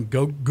 I'm going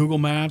to Google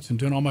Maps and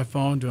doing all my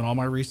phone, doing all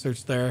my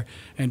research there,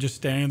 and just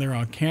standing there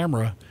on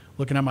camera,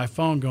 looking at my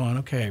phone, going,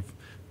 okay,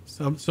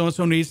 so and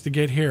so needs to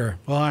get here.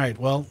 Well, all right.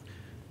 Well,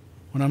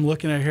 when I'm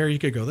looking at here, you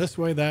could go this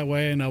way, that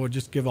way, and I would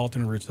just give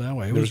alternate routes that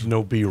way. There's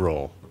no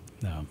B-roll.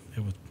 No,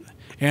 it was,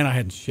 and I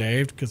hadn't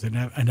shaved because I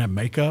didn't have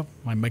makeup.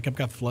 My makeup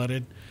got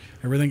flooded.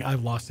 Everything,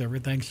 I've lost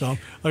everything. So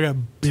I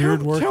got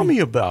beard working. Tell me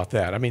about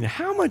that. I mean,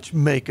 how much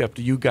makeup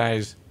do you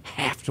guys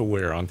have to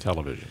wear on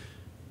television?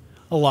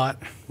 A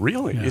lot.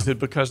 Really? Yeah. Is it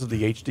because of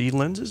the HD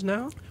lenses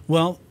now?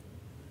 Well,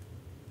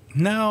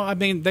 no. I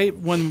mean,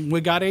 when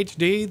we got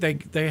HD,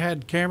 they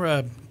had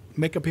camera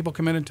makeup people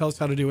come in and tell us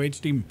how to do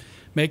HD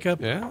makeup.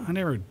 Yeah. I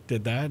never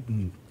did that.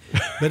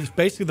 But it's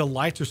basically the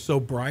lights are so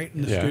bright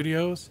in the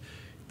studios.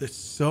 They're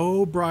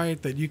so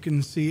bright that you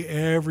can see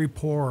every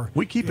pore.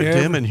 We keep it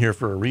dim in here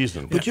for a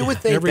reason. But you would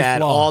think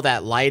that all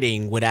that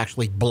lighting would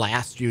actually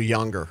blast you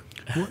younger.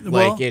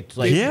 Well, if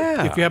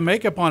you have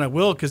makeup on, it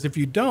will. Because if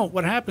you don't,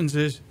 what happens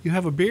is you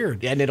have a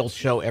beard, and it'll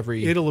show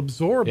It'll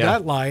absorb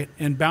that light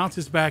and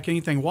bounces back.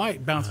 Anything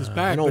white bounces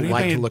back. I don't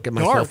like to look at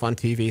myself on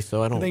TV,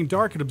 so I don't. Anything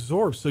dark, it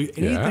absorbs. So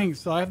anything.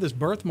 So I have this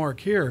birthmark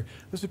here.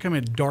 This would come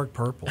in dark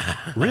purple.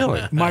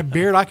 Really? My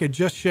beard, I could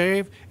just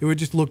shave. It would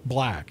just look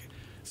black.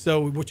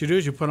 So what you do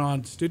is you put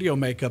on studio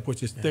makeup,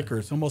 which is thicker.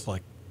 It's almost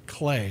like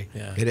clay.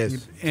 Yeah. It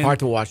is. It's hard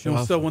to wash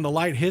off. So when the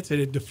light hits it,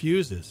 it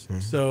diffuses.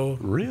 So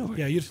really,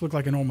 yeah, you just look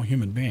like a normal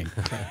human being.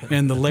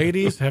 And the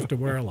ladies have to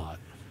wear a lot.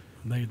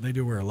 They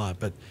do wear a lot.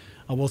 But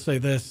I will say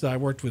this: I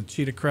worked with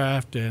Cheetah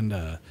Craft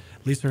and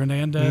Lisa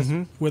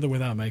Hernandez with or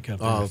without makeup.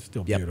 They're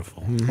still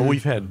beautiful. Well,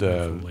 we've had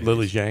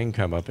Lily Zhang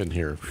come up in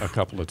here a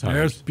couple of times.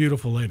 There's a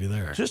beautiful lady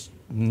there. Just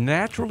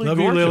naturally Love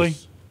gorgeous. you, Lily.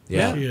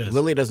 Yeah, she is.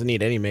 Lily doesn't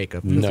need any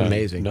makeup. It's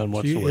amazing. None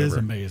whatsoever. She is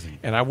amazing.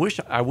 And I wish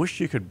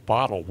she could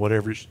bottle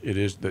whatever it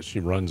is that she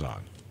runs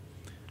on,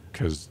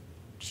 because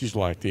she's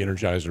like the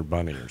Energizer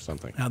Bunny or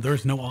something. Now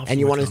there's no off. And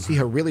you want to see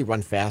her really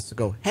run fast and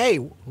go, hey,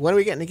 when are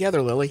we getting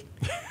together, Lily?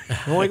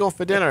 When are we going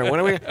for dinner? When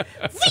are we?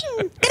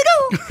 Gotta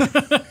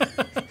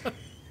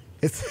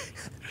go.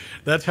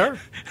 That's her.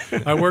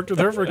 I worked with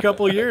her for a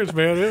couple of years,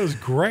 man. It was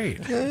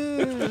great.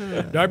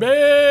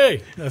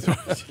 Darby! That's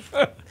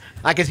what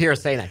I could hear her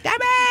saying that.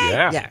 Darby!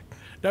 Yeah.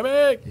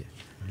 Darby!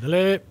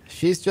 Lily.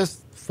 She's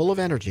just full of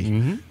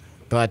energy.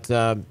 But,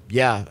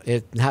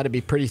 it had to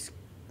be pretty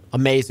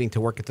amazing to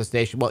work at the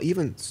station. Well,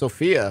 even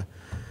Sophia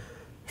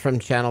from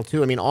Channel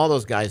 2. I mean, all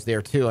those guys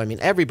there, too. I mean,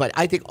 everybody.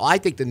 I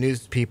think the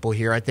news people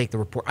here, I think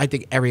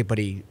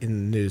everybody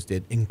in the news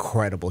did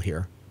incredible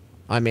here.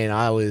 I mean,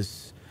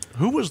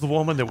 Who was the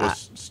woman that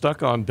was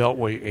stuck on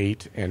Beltway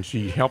 8 and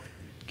she helped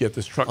get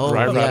this truck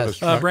driver out of this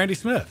truck? Brandy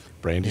Smith.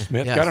 Brandy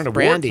Smith yes, got an award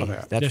Brandy. for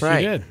that. That's yes, right.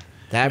 She did.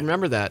 I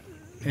remember that.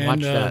 And,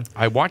 Watch that.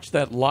 I watched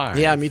that live.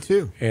 Yeah, me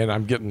too. And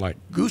I'm getting like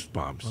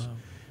goosebumps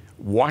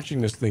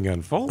watching this thing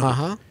unfold.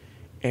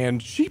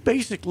 And she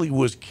basically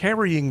was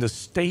carrying the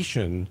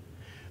station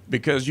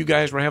because you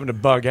guys were having to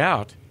bug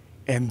out,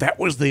 and that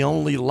was the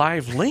only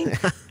live link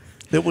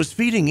that was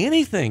feeding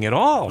anything at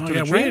all to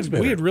the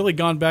transmitter. We had really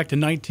gone back to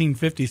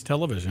 1950s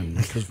television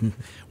because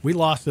we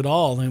lost it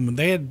all, and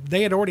they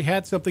had already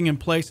had something in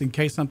place in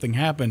case something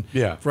happened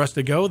for us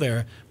to go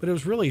there. But it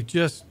was really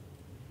just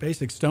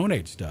basic Stone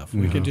Age stuff.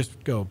 We could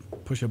just go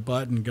push a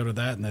button, go to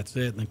that, and that's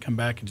it, and then come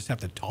back and just have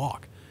to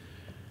talk.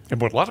 And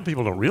what a lot of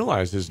people don't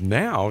realize is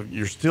now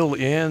you're still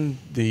in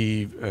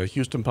the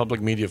Houston Public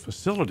Media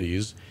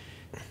facilities.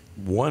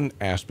 One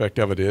aspect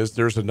of it is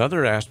there's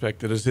another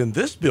aspect that is in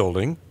this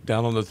building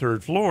down on the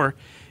 3rd floor.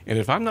 And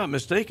if I'm not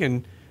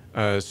mistaken,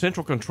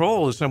 Central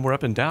Control is somewhere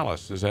up in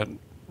Dallas. Is that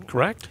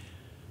correct?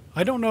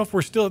 I don't know if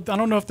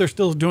they're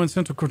still doing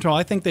central control.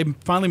 I think they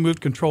finally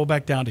moved control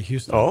back down to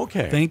Houston. Oh,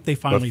 okay. I think they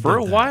finally But for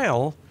did a that.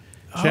 while,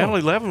 Channel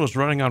 11 was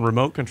running on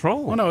remote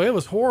control. Well, no, it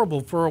was horrible.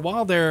 For a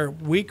while there,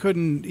 we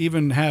couldn't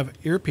even have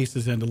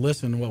earpieces in to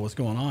listen to what was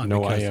going on.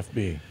 No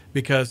IFB.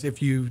 Because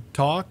if you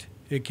talked,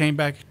 it came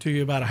back to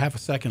you about a half a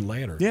second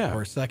later. Yeah.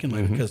 Or a second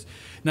later. Because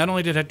not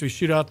only did it have to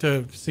shoot out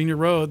to Senior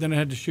Road, then it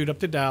had to shoot up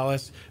to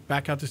Dallas,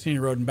 back out to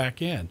Senior Road, and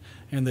back in.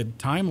 And the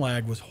time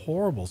lag was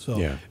horrible.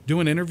 So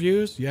doing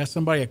interviews, you ask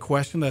somebody a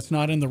question that's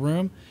not in the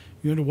room,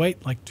 you had to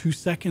wait like 2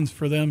 seconds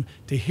for them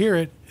to hear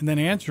it and then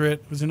answer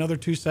it. It was another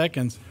 2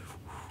 seconds.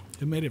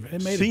 It made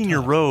it Senior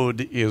tough.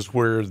 Road is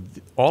where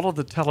all of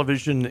the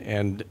television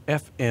and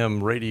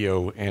FM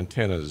radio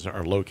antennas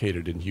are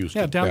located in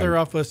Houston. Yeah, down there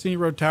off Senior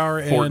Road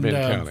Tower Fort Bend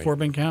County. Fort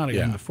Bend County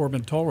Yeah. and the Fort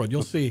Bend Toll Road.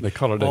 You'll see They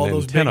call it all an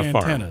those big antenna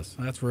farm. antennas.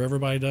 That's where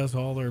everybody does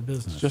all their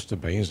business. It's just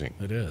amazing.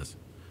 It is. It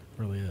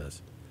really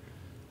is.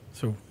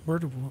 So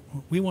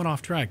we went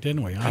off track,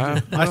 didn't we?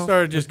 I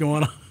started just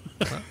going on.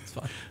 It's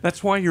fine.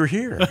 That's why you're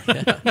here.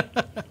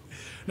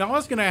 Now, I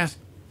was going to ask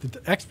the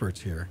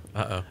experts here.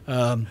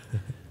 Uh-oh.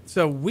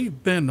 So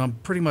we've been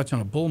pretty much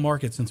on a bull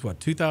market since, what,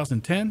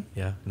 2010?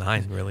 Yeah,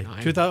 9, really.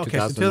 2000, okay,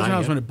 so 2009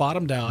 was when it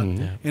bottomed out,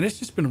 Mm-hmm. and it's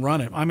just been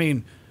running. I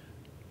mean,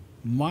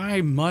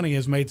 my money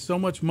has made so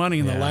much money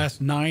in the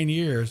last 9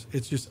 years.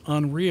 It's just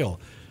unreal.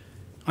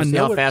 I See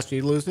know how fast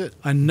you lose it?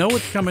 I know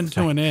it's coming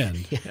to an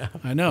end.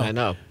 I know. I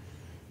know.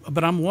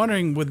 But I'm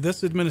wondering, with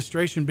this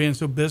administration being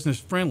so business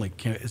friendly,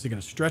 is it going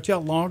to stretch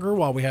out longer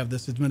while we have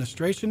this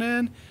administration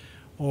in?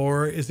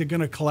 Or is it going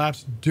to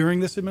collapse during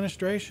this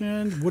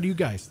administration? What do you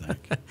guys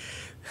think?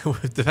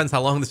 It depends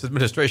how long this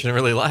administration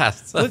really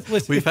lasts.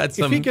 Listen,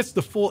 if he gets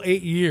the full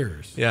 8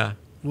 years, Yeah.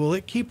 will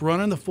it keep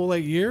running the full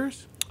 8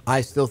 years?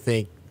 I still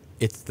think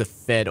it's the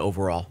Fed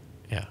overall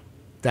Yeah.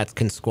 that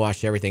can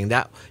squash everything.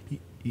 That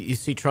you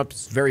see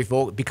Trump's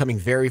becoming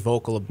very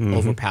vocal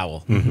over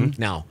Powell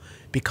now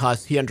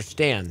because he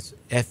understands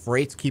if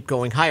rates keep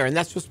going higher, and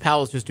that's just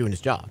Powell's just doing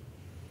his job.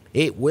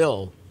 It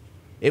will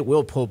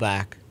pull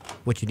back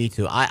what you need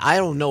to. I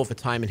don't know of a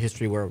time in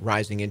history where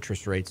rising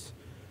interest rates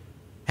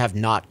have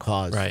not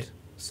caused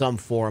some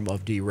form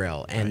of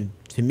derail. And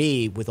to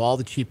me, with all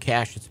the cheap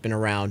cash that's been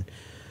around,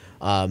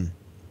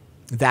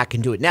 that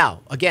can do it.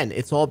 Now, again,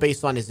 it's all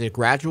based on, is it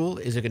gradual?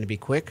 Is it going to be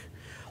quick?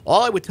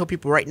 All I would tell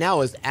people right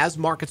now is, as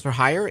markets are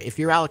higher, if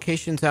your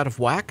allocation's out of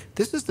whack,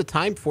 this is the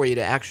time for you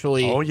to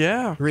actually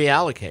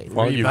reallocate.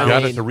 Well, you've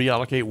got it to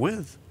reallocate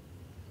with.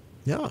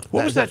 Yeah.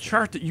 What was that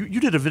chart that you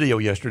did a video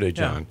yesterday,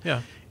 John?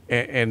 Yeah.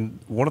 And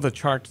one of the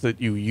charts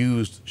that you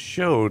used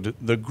showed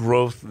the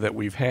growth that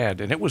we've had,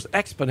 and it was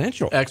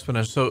exponential.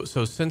 Exponential.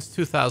 So since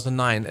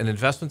 2009, an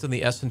investment in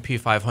the S&P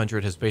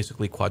 500 has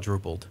basically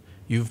quadrupled.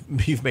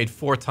 You've made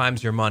 4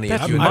 times your money.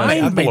 That's if you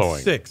mind I've made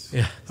blowing. 6.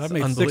 Yeah, I've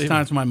made 6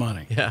 times my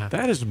money. Yeah,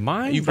 that is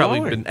mind You've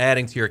blowing. probably been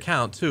adding to your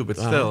account too, but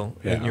still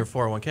in Yeah. your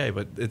 401k.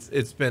 But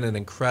it's been an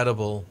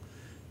incredible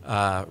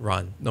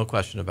run, no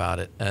question about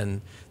it.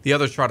 And the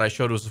other chart I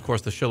showed was, of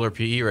course, the Shiller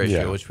PE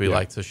ratio, which we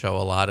like to show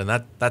a lot, and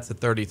that's at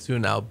 32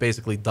 now,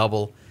 basically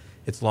double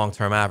its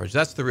long-term average.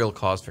 That's the real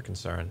cause for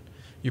concern.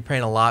 You're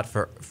paying a lot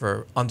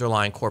for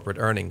underlying corporate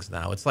earnings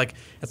now. It's like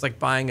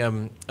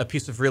buying a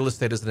piece of real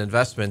estate as an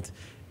investment,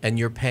 and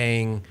you're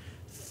paying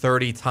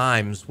 30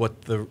 times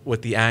what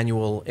the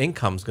annual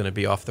income's going to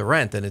be off the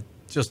rent, and it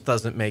just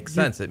doesn't make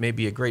sense. It may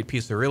be a great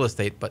piece of real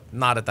estate, but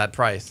not at that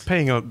price.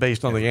 Paying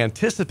based on the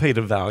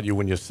anticipated value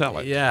when you sell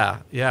it. Yeah,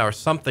 or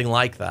something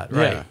like that.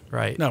 Right,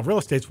 right. No, real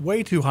estate's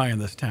way too high in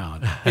this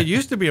town. It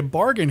used to be a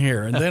bargain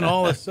here, and then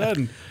all of a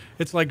sudden,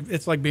 it's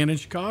like being in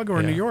Chicago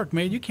or New York.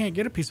 Man, you can't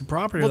get a piece of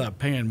property without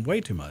paying way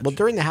too much. Well,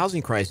 during the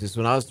housing crisis,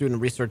 when I was doing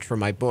research for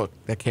my book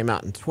that came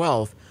out in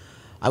 2012,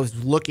 I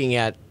was looking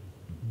at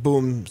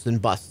booms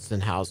and busts in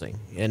housing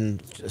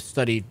and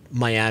studied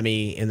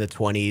Miami in the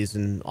 20s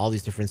and all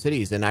these different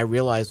cities. And I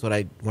realized when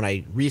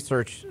I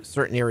researched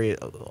certain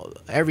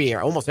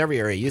almost every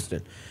area of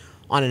Houston,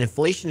 on an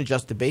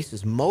inflation-adjusted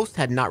basis, most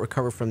had not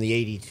recovered from the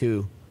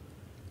 82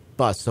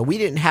 bust. So we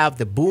didn't have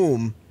the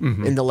boom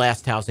in the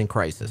last housing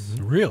crisis.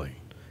 Really?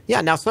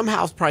 Yeah. Now, some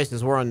house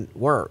prices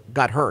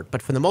got hurt,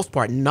 but for the most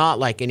part, not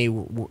like any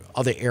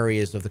other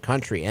areas of the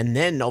country. And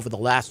then over the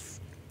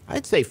last,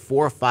 I'd say,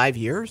 4 or 5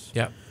 years,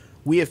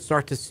 we have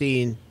started to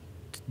see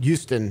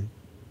Houston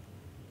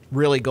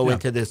really go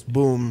into this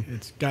boom.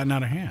 It's gotten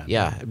out of hand.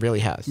 Yeah, it really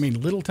has. I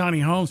mean, little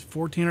tiny homes,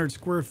 1,400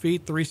 square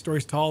feet, 3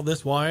 stories tall,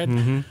 this wide, are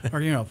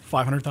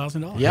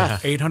 $500,000. Yeah.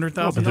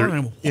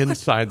 $800,000.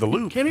 Inside the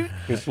loop. Kidding me?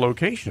 Its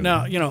location.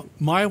 Now,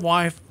 my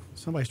wife.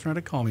 Somebody's trying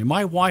to call me.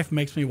 My wife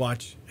makes me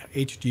watch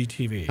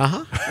HGTV.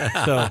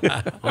 So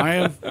I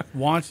have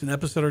watched an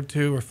episode or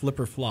 2 or Flip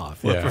or Flop.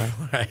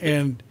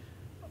 And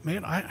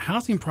man,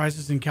 housing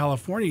prices in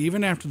California,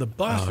 even after the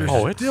bust,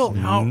 are still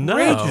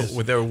outrageous.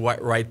 They're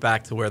right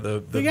back to where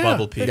the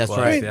bubble peak was.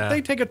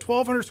 They take a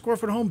 1,200 square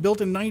foot home built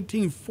in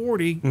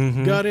 1940,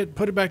 gut it,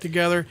 put it back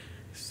together,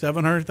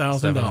 $700,000.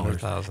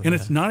 $700,000, And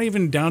it's not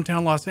even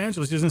downtown Los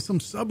Angeles. It's in some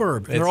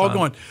suburb. And they're all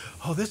going,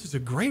 oh, this is a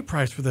great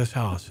price for this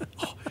house.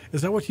 Oh,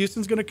 is that what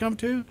Houston's going to come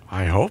to?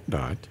 I hope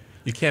not.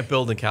 You can't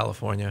build in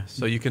California,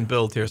 so you can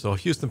build here. So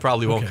Houston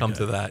probably won't come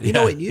to that. You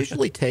know, it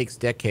usually takes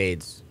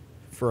decades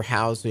for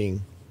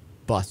housing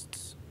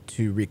busts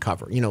to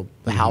recover. You know,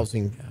 the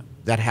housing,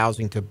 that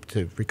housing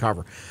to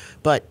recover.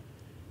 But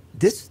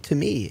this, to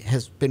me,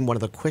 has been one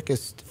of the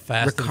quickest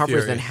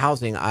recovers in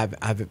housing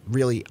I've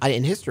really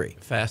in history.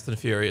 Fast and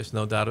furious,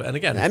 no doubt. And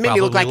again, I made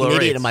me look like an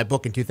idiot in my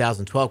book in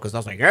 2012 because I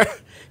was like,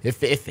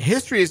 if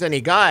history is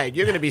any guide,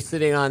 you're going to be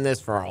sitting on this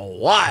for a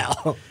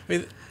while. I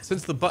mean,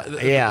 since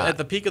at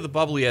the peak of the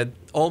bubble, we had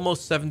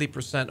almost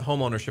 70%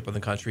 home ownership in the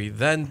country.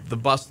 Then the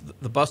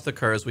bust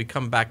occurs. We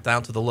come back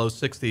down to the low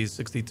 60s,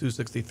 62,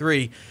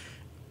 63.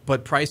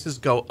 But prices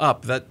go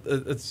up.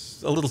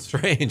 It's a little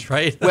strange,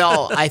 right?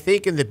 Well, I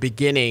think in the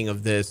beginning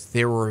of this,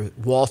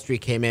 Wall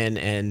Street came in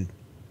and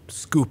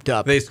scooped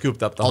up. They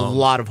scooped up a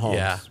lot of homes.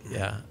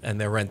 Yeah,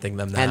 and they're renting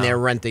them now.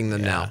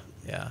 now.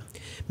 Yeah.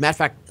 Matter of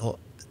fact,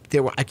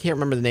 I can't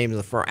remember the name of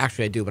the firm.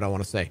 Actually, I do, but I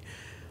want to say,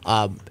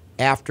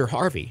 after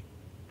Harvey,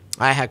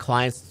 I had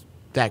clients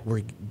that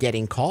were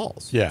getting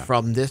calls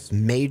from this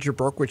major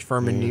brokerage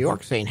firm in New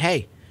York saying,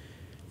 "Hey,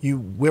 we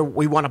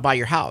want to buy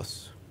your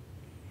house."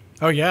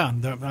 Oh, yeah.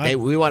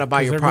 We want to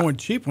buy your property. They're going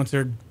cheap once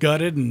they're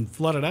gutted and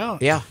flooded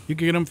out. Yeah. You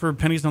can get them for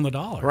pennies on the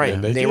dollar. Right.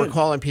 And they were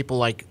calling people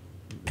like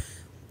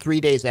 3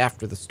 days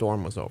after the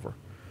storm was over.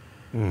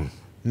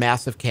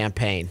 Massive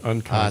campaign.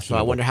 So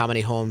I wonder how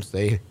many homes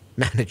they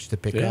managed to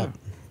pick up.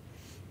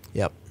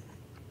 Yep.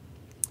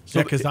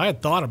 Yeah, because I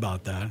had thought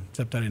about that,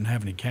 except I didn't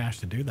have any cash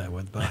to do that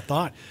with. But I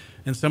thought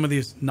in some of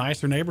these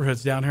nicer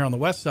neighborhoods down here on the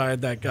west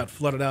side that got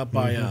flooded out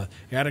by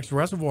Addicts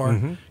Reservoir,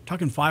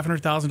 talking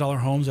 $500,000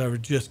 homes that were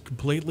just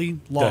completely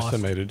lost.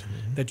 Decimated.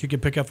 That you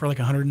could pick up for like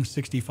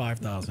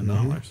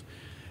 $165,000.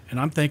 And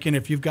I'm thinking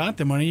if you've got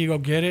the money, you go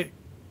get it,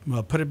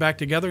 put it back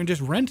together, and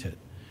just rent it.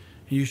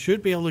 And you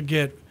should be able to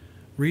get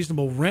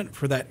reasonable rent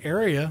for that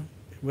area,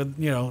 with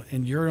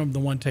and you're the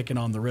one taking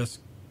on the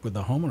risk with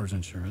the homeowner's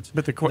insurance.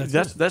 But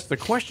that's the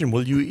question.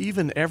 Will you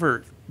even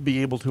ever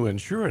be able to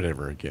insure it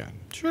ever again?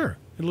 Sure.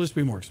 It'll just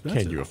be more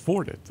expensive. Can you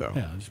afford it, though?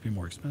 Yeah, it'll just be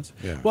more expensive.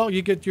 Yeah. Well,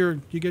 you get your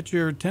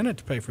tenant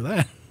to pay for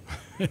that.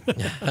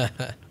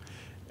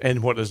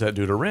 And what does that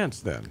do to rents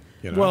then?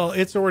 Well,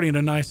 it's already in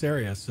a nice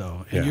area,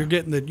 and you're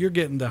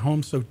getting the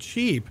home so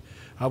cheap,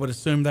 I would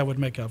assume that would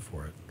make up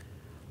for it.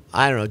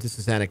 I don't know. This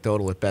is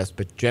anecdotal at best,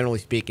 but generally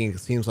speaking, it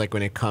seems like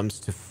when it comes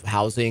to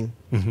housing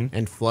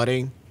and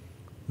flooding,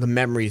 the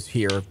memories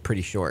here are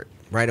pretty short.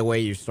 Right away,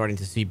 you're starting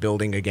to see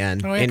building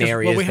again in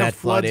areas we have that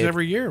floods flooded.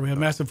 every year. We have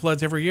massive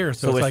floods every year.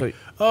 So it's like,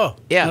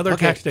 another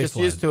tax day just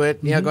flood. used to it.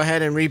 Yeah, go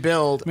ahead and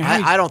rebuild.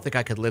 I don't think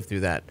I could live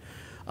through that.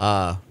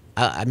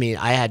 I mean,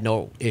 I had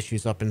no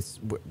issues up in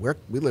where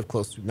we live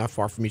close, not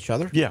far from each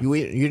other. Yeah. You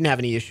didn't have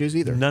any issues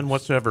either. None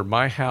whatsoever.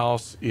 My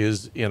house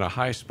is in a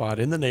high spot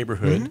in the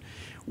neighborhood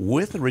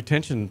with a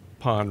retention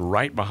pond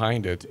right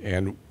behind it,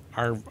 and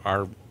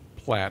our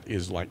plat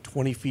is like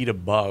 20 feet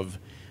above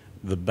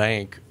the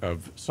bank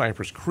of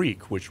Cypress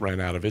Creek, which ran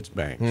out of its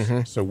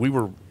banks. So we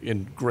were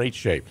in great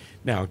shape.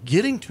 Now,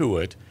 getting to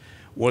it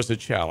was a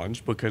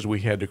challenge because we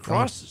had to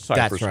cross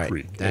Cypress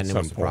Creek at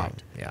some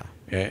point. Yeah.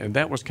 And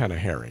that was kind of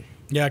hairy.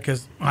 Yeah,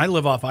 because I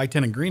live off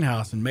I-10 and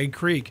Greenhouse, and Maid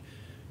Creek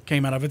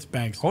came out of its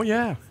banks. Oh,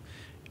 yeah.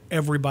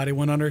 Everybody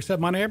went under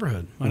except my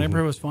neighborhood. My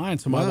neighborhood was fine.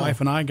 So my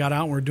wife and I got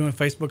out and we were doing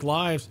Facebook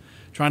Lives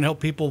trying to help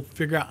people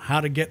figure out how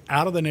to get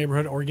out of the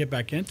neighborhood or get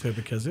back into it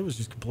because it was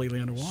just completely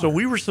underwater. So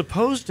we were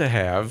supposed to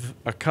have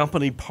a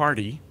company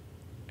party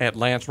at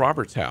Lance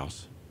Roberts'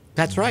 house.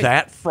 That's right.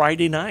 That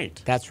Friday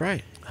night. That's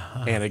right.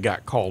 And it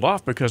got called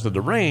off because of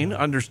the rain,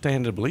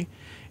 understandably.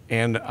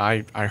 And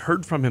I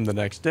heard from him the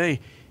next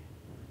day.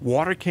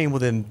 Water came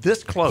within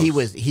this close. He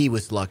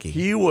was lucky.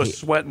 He was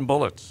sweating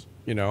bullets,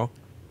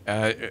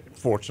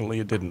 Fortunately,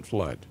 it didn't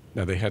flood.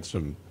 Now, they had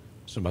some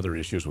other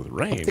issues with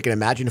rain. I'm thinking,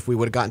 imagine if we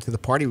would have gotten to the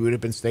party, we would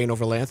have been staying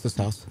over Lance's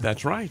house.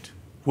 That's right.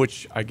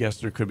 Which I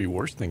guess there could be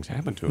worse things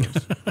happen to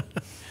us.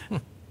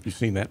 You've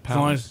seen that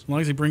palace. As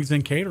long as he brings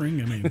in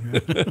catering, I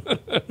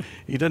mean.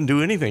 He doesn't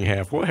do anything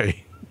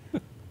halfway.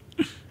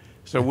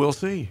 So we'll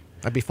see.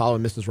 I'd be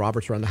following Mrs.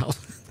 Roberts around the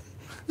house.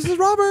 Mrs.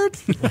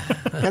 Roberts,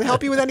 can I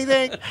help you with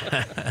anything?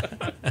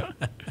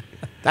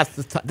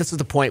 This is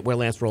the point where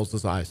Lance rolls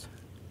his eyes.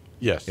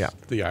 Yes. Yeah.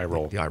 The eye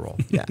roll. The eye roll.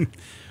 Yeah.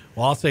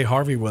 Well, I'll say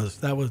Harvey was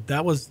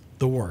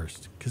the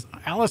worst because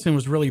Allison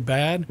was really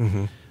bad,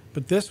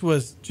 but this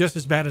was just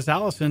as bad as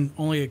Allison.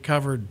 Only it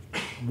covered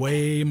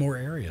way more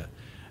area,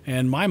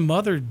 and my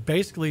mother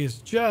basically is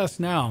just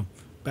now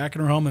back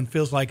in her home and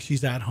feels like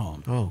she's at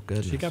home. Oh,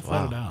 goodness! She got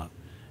flooded out,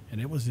 and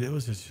it was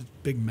just a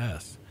big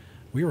mess.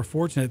 We were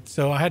fortunate,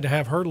 so I had to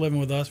have her living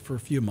with us for a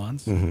few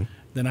months. Then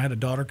I had a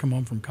daughter come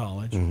home from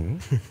college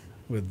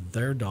with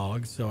their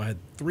dogs, so I had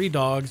 3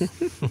 dogs,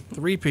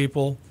 3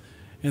 people.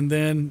 And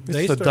then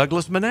it's the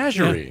Douglas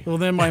Menagerie. Yeah, well,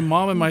 then my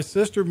mom and my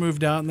sister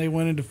moved out, and they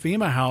went into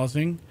FEMA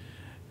housing.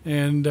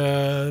 And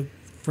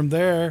from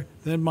there,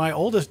 then my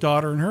oldest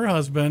daughter and her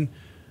husband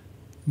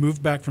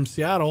moved back from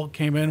Seattle,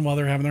 came in while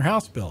they're having their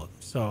house built.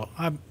 So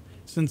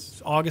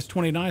since August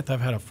 29th,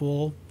 I've had a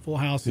full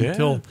house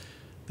until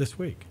this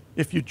week.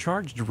 If you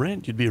charged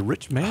rent, you'd be a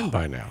rich man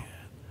by now.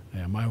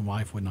 Yeah, my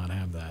wife would not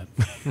have that.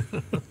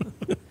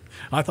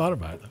 I thought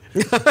about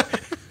it.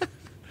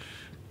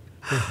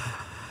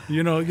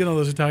 You know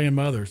those Italian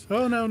mothers.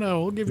 Oh, no,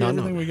 we'll give you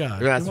everything we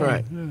got. That's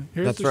right.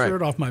 Here's the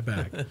shirt off my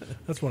back.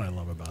 That's what I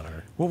love about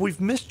her. Well,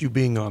 we've missed you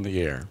being on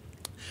the air.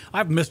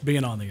 I've missed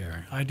being on the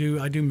air. I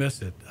do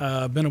miss it.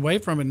 I've been away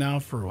from it now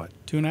for,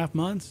 2.5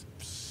 months?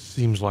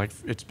 Seems like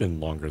it's been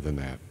longer than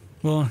that.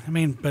 But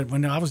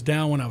when I was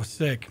down when I was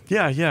sick,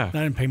 Yeah. I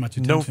didn't pay much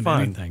attention to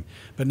anything.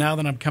 But now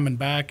that I'm coming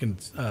back and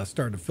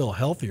starting to feel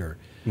healthier,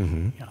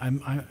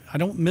 I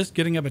don't miss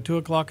getting up at 2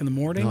 o'clock in the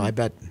morning. No, I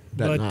bet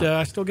But not.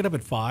 I still get up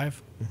at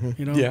 5.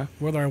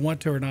 Whether I want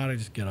to or not, I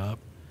just get up,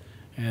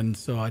 and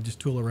so I just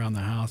tool around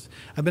the house.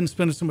 I've been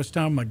spending so much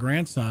time with my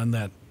grandson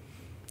that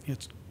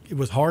it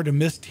was hard to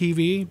miss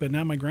TV. But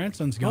now my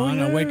grandson's gone.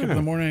 I wake up in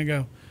the morning and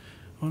go,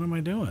 "What am I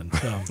doing?"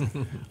 So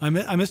I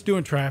miss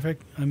doing traffic.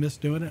 I miss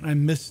doing it. I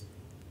miss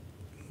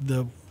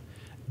the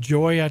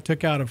joy I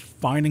took out of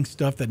finding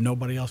stuff that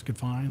nobody else could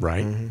find.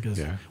 Right. Because,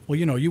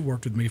 you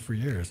worked with me for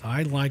years.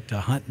 I like to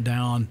hunt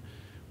down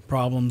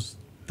problems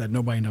that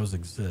nobody knows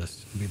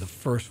exist and be the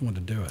first one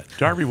to do it.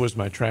 Darby was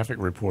my traffic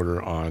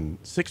reporter on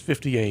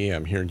 6:50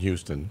 a.m. here in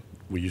Houston.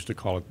 We used to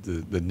call it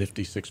the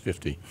nifty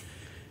 6:50.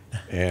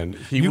 And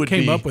he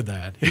came up with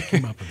that. He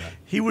came up with that.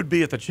 He would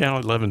be at the Channel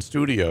 11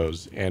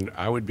 studios, and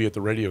I would be at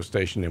the radio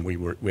station, and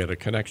we had a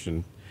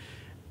connection,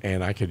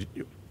 and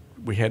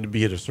we had to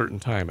be at a certain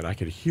time, and I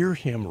could hear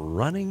him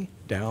running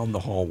down the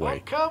hallway. I'm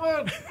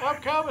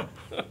coming.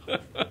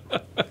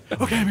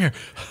 Okay, I'm here.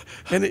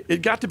 And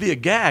it got to be a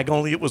gag,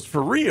 only it was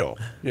for real,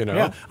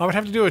 Yeah, I would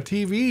have to do a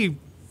TV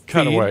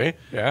Cutaway, feed,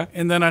 yeah.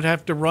 And then I'd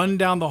have to run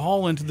down the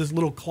hall into this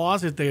little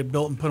closet they had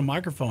built and put a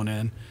microphone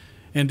in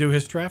and do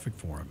his traffic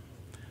for him.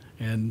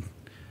 And,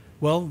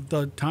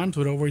 the times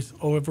would always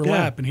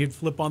overlap, and he'd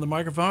flip on the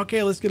microphone.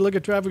 Okay, let's get a look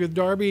at traffic with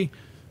Darby.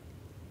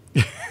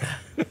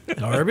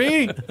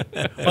 Darby?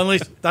 Well, at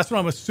least that's what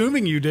I'm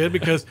assuming you did,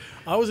 because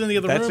I was in the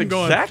other room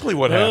going, exactly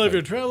what happened. If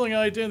you're traveling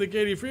I-10, the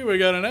Katy Freeway,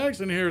 got an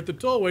accident here at the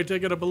tollway,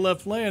 take it up a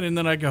left lane. And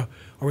then I'd go,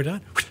 are we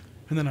done?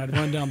 And then I'd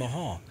run down the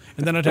hall.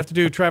 And then I'd have to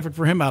do traffic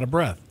for him out of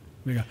breath.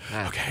 We go,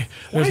 okay,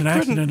 there's an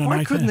accident on I-10.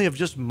 Why couldn't they have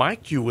just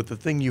mic'd you with the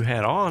thing you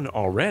had on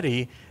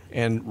already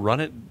and run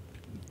it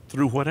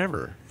through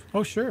whatever?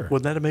 Oh, sure.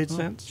 Wouldn't that have made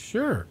sense?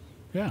 Sure.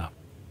 Yeah.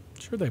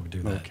 Sure they would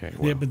do that. Okay,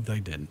 Yeah, but they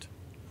didn't.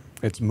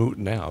 It's moot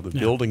now. The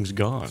building's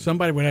gone.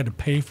 Somebody would have to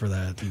pay for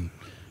that. And,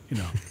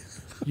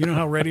 you know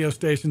how radio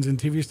stations and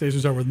TV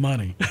stations are with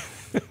money.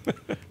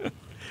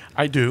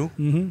 I do.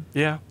 Mm-hmm.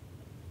 Yeah.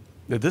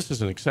 Now, this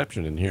is an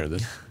exception in here.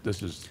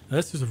 This is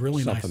a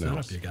really nice something setup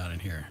else. you got in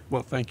here.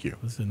 Well, thank you.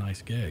 This is a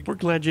nice gig. We're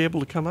glad you're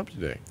able to come up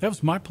today. That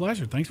was my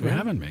pleasure. Thanks for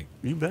having me.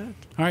 You bet.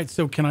 All right,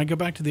 so can I go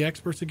back to the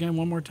experts again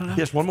one more time?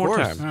 Yes, one more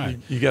time. All right.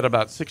 You got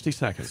about 60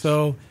 seconds.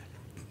 So,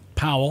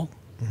 Powell,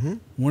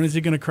 when is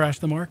he going to crash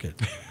the market?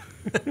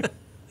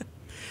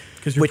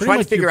 We're trying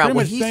to figure out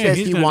when he says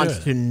he wants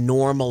to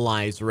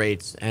normalize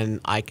rates,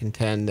 and I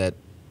contend that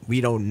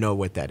we don't know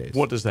what that is.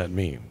 What does that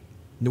mean?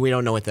 We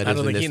don't know what that is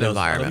in this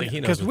environment.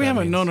 Because we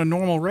haven't known a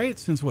normal rate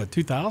since,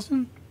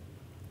 2000?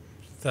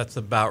 That's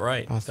about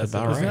right. That's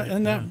about right.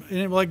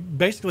 And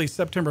basically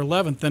September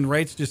 11th, then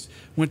rates just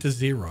went to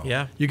zero.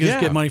 Yeah. You can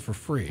just get money for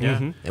free.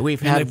 Yeah. And we've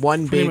had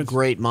one big,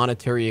 great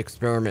monetary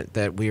experiment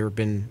that we've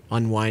been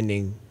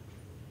unwinding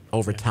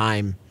over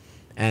time.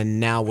 And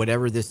now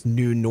whatever this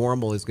new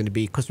normal is going to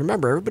be, because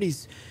remember,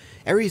 everybody's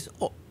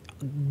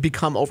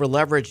become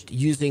over-leveraged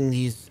using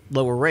these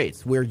lower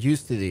rates. We're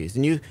used to these.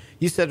 And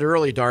you said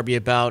earlier, Darby,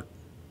 about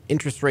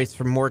interest rates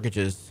for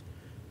mortgages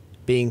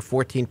being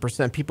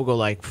 14%. People go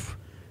like,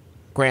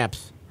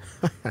 Gramps,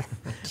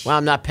 well,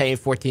 I'm not paying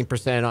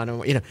 14% on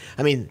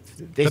them.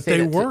 They but say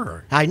they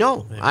were. I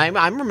know. Yeah.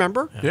 I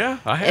remember. Yeah,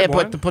 I had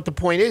one. But the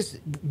point is,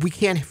 we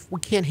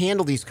can't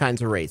handle these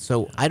kinds of rates.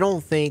 So I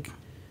don't think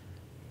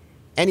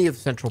any of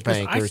the central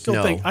bankers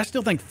know. I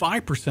still think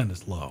 5%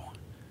 is low.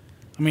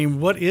 I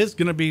mean, what is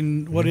going to be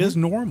is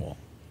normal?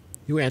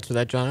 You answer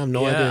that, John. I have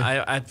no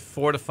idea. At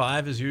 4 to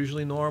 5 is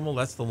usually normal.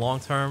 That's the long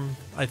term,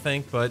 I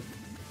think. But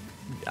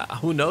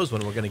who knows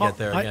when we're going to get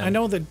there again? I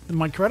know that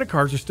my credit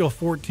cards are still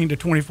 14 to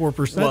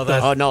 24%.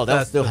 Well,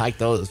 they'll still hike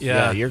those.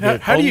 Yeah, you're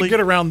good. How do you get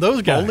around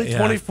those guys? Only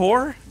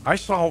 24? I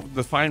saw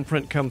the fine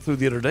print come through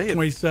the other day.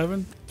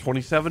 27?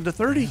 27 to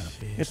 30.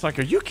 It's like,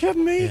 are you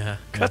kidding me? Yeah.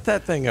 Cut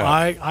that thing up.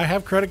 I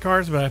have credit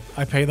cards, but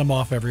I pay them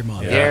off every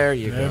month. Yeah. There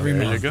you go. Every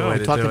month. There you go.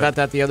 We talked about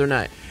that the other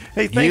night.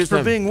 Hey, thanks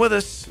for being with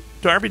us,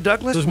 Darby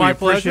Douglas. It was my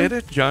pleasure. Appreciate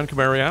it. John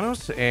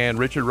Coumarianos and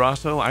Richard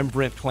Rosso. I'm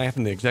Brent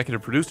Clanton, the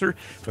executive producer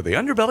for the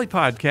Underbelly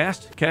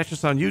podcast. Catch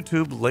us on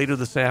YouTube later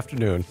this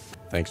afternoon.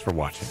 Thanks for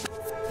watching.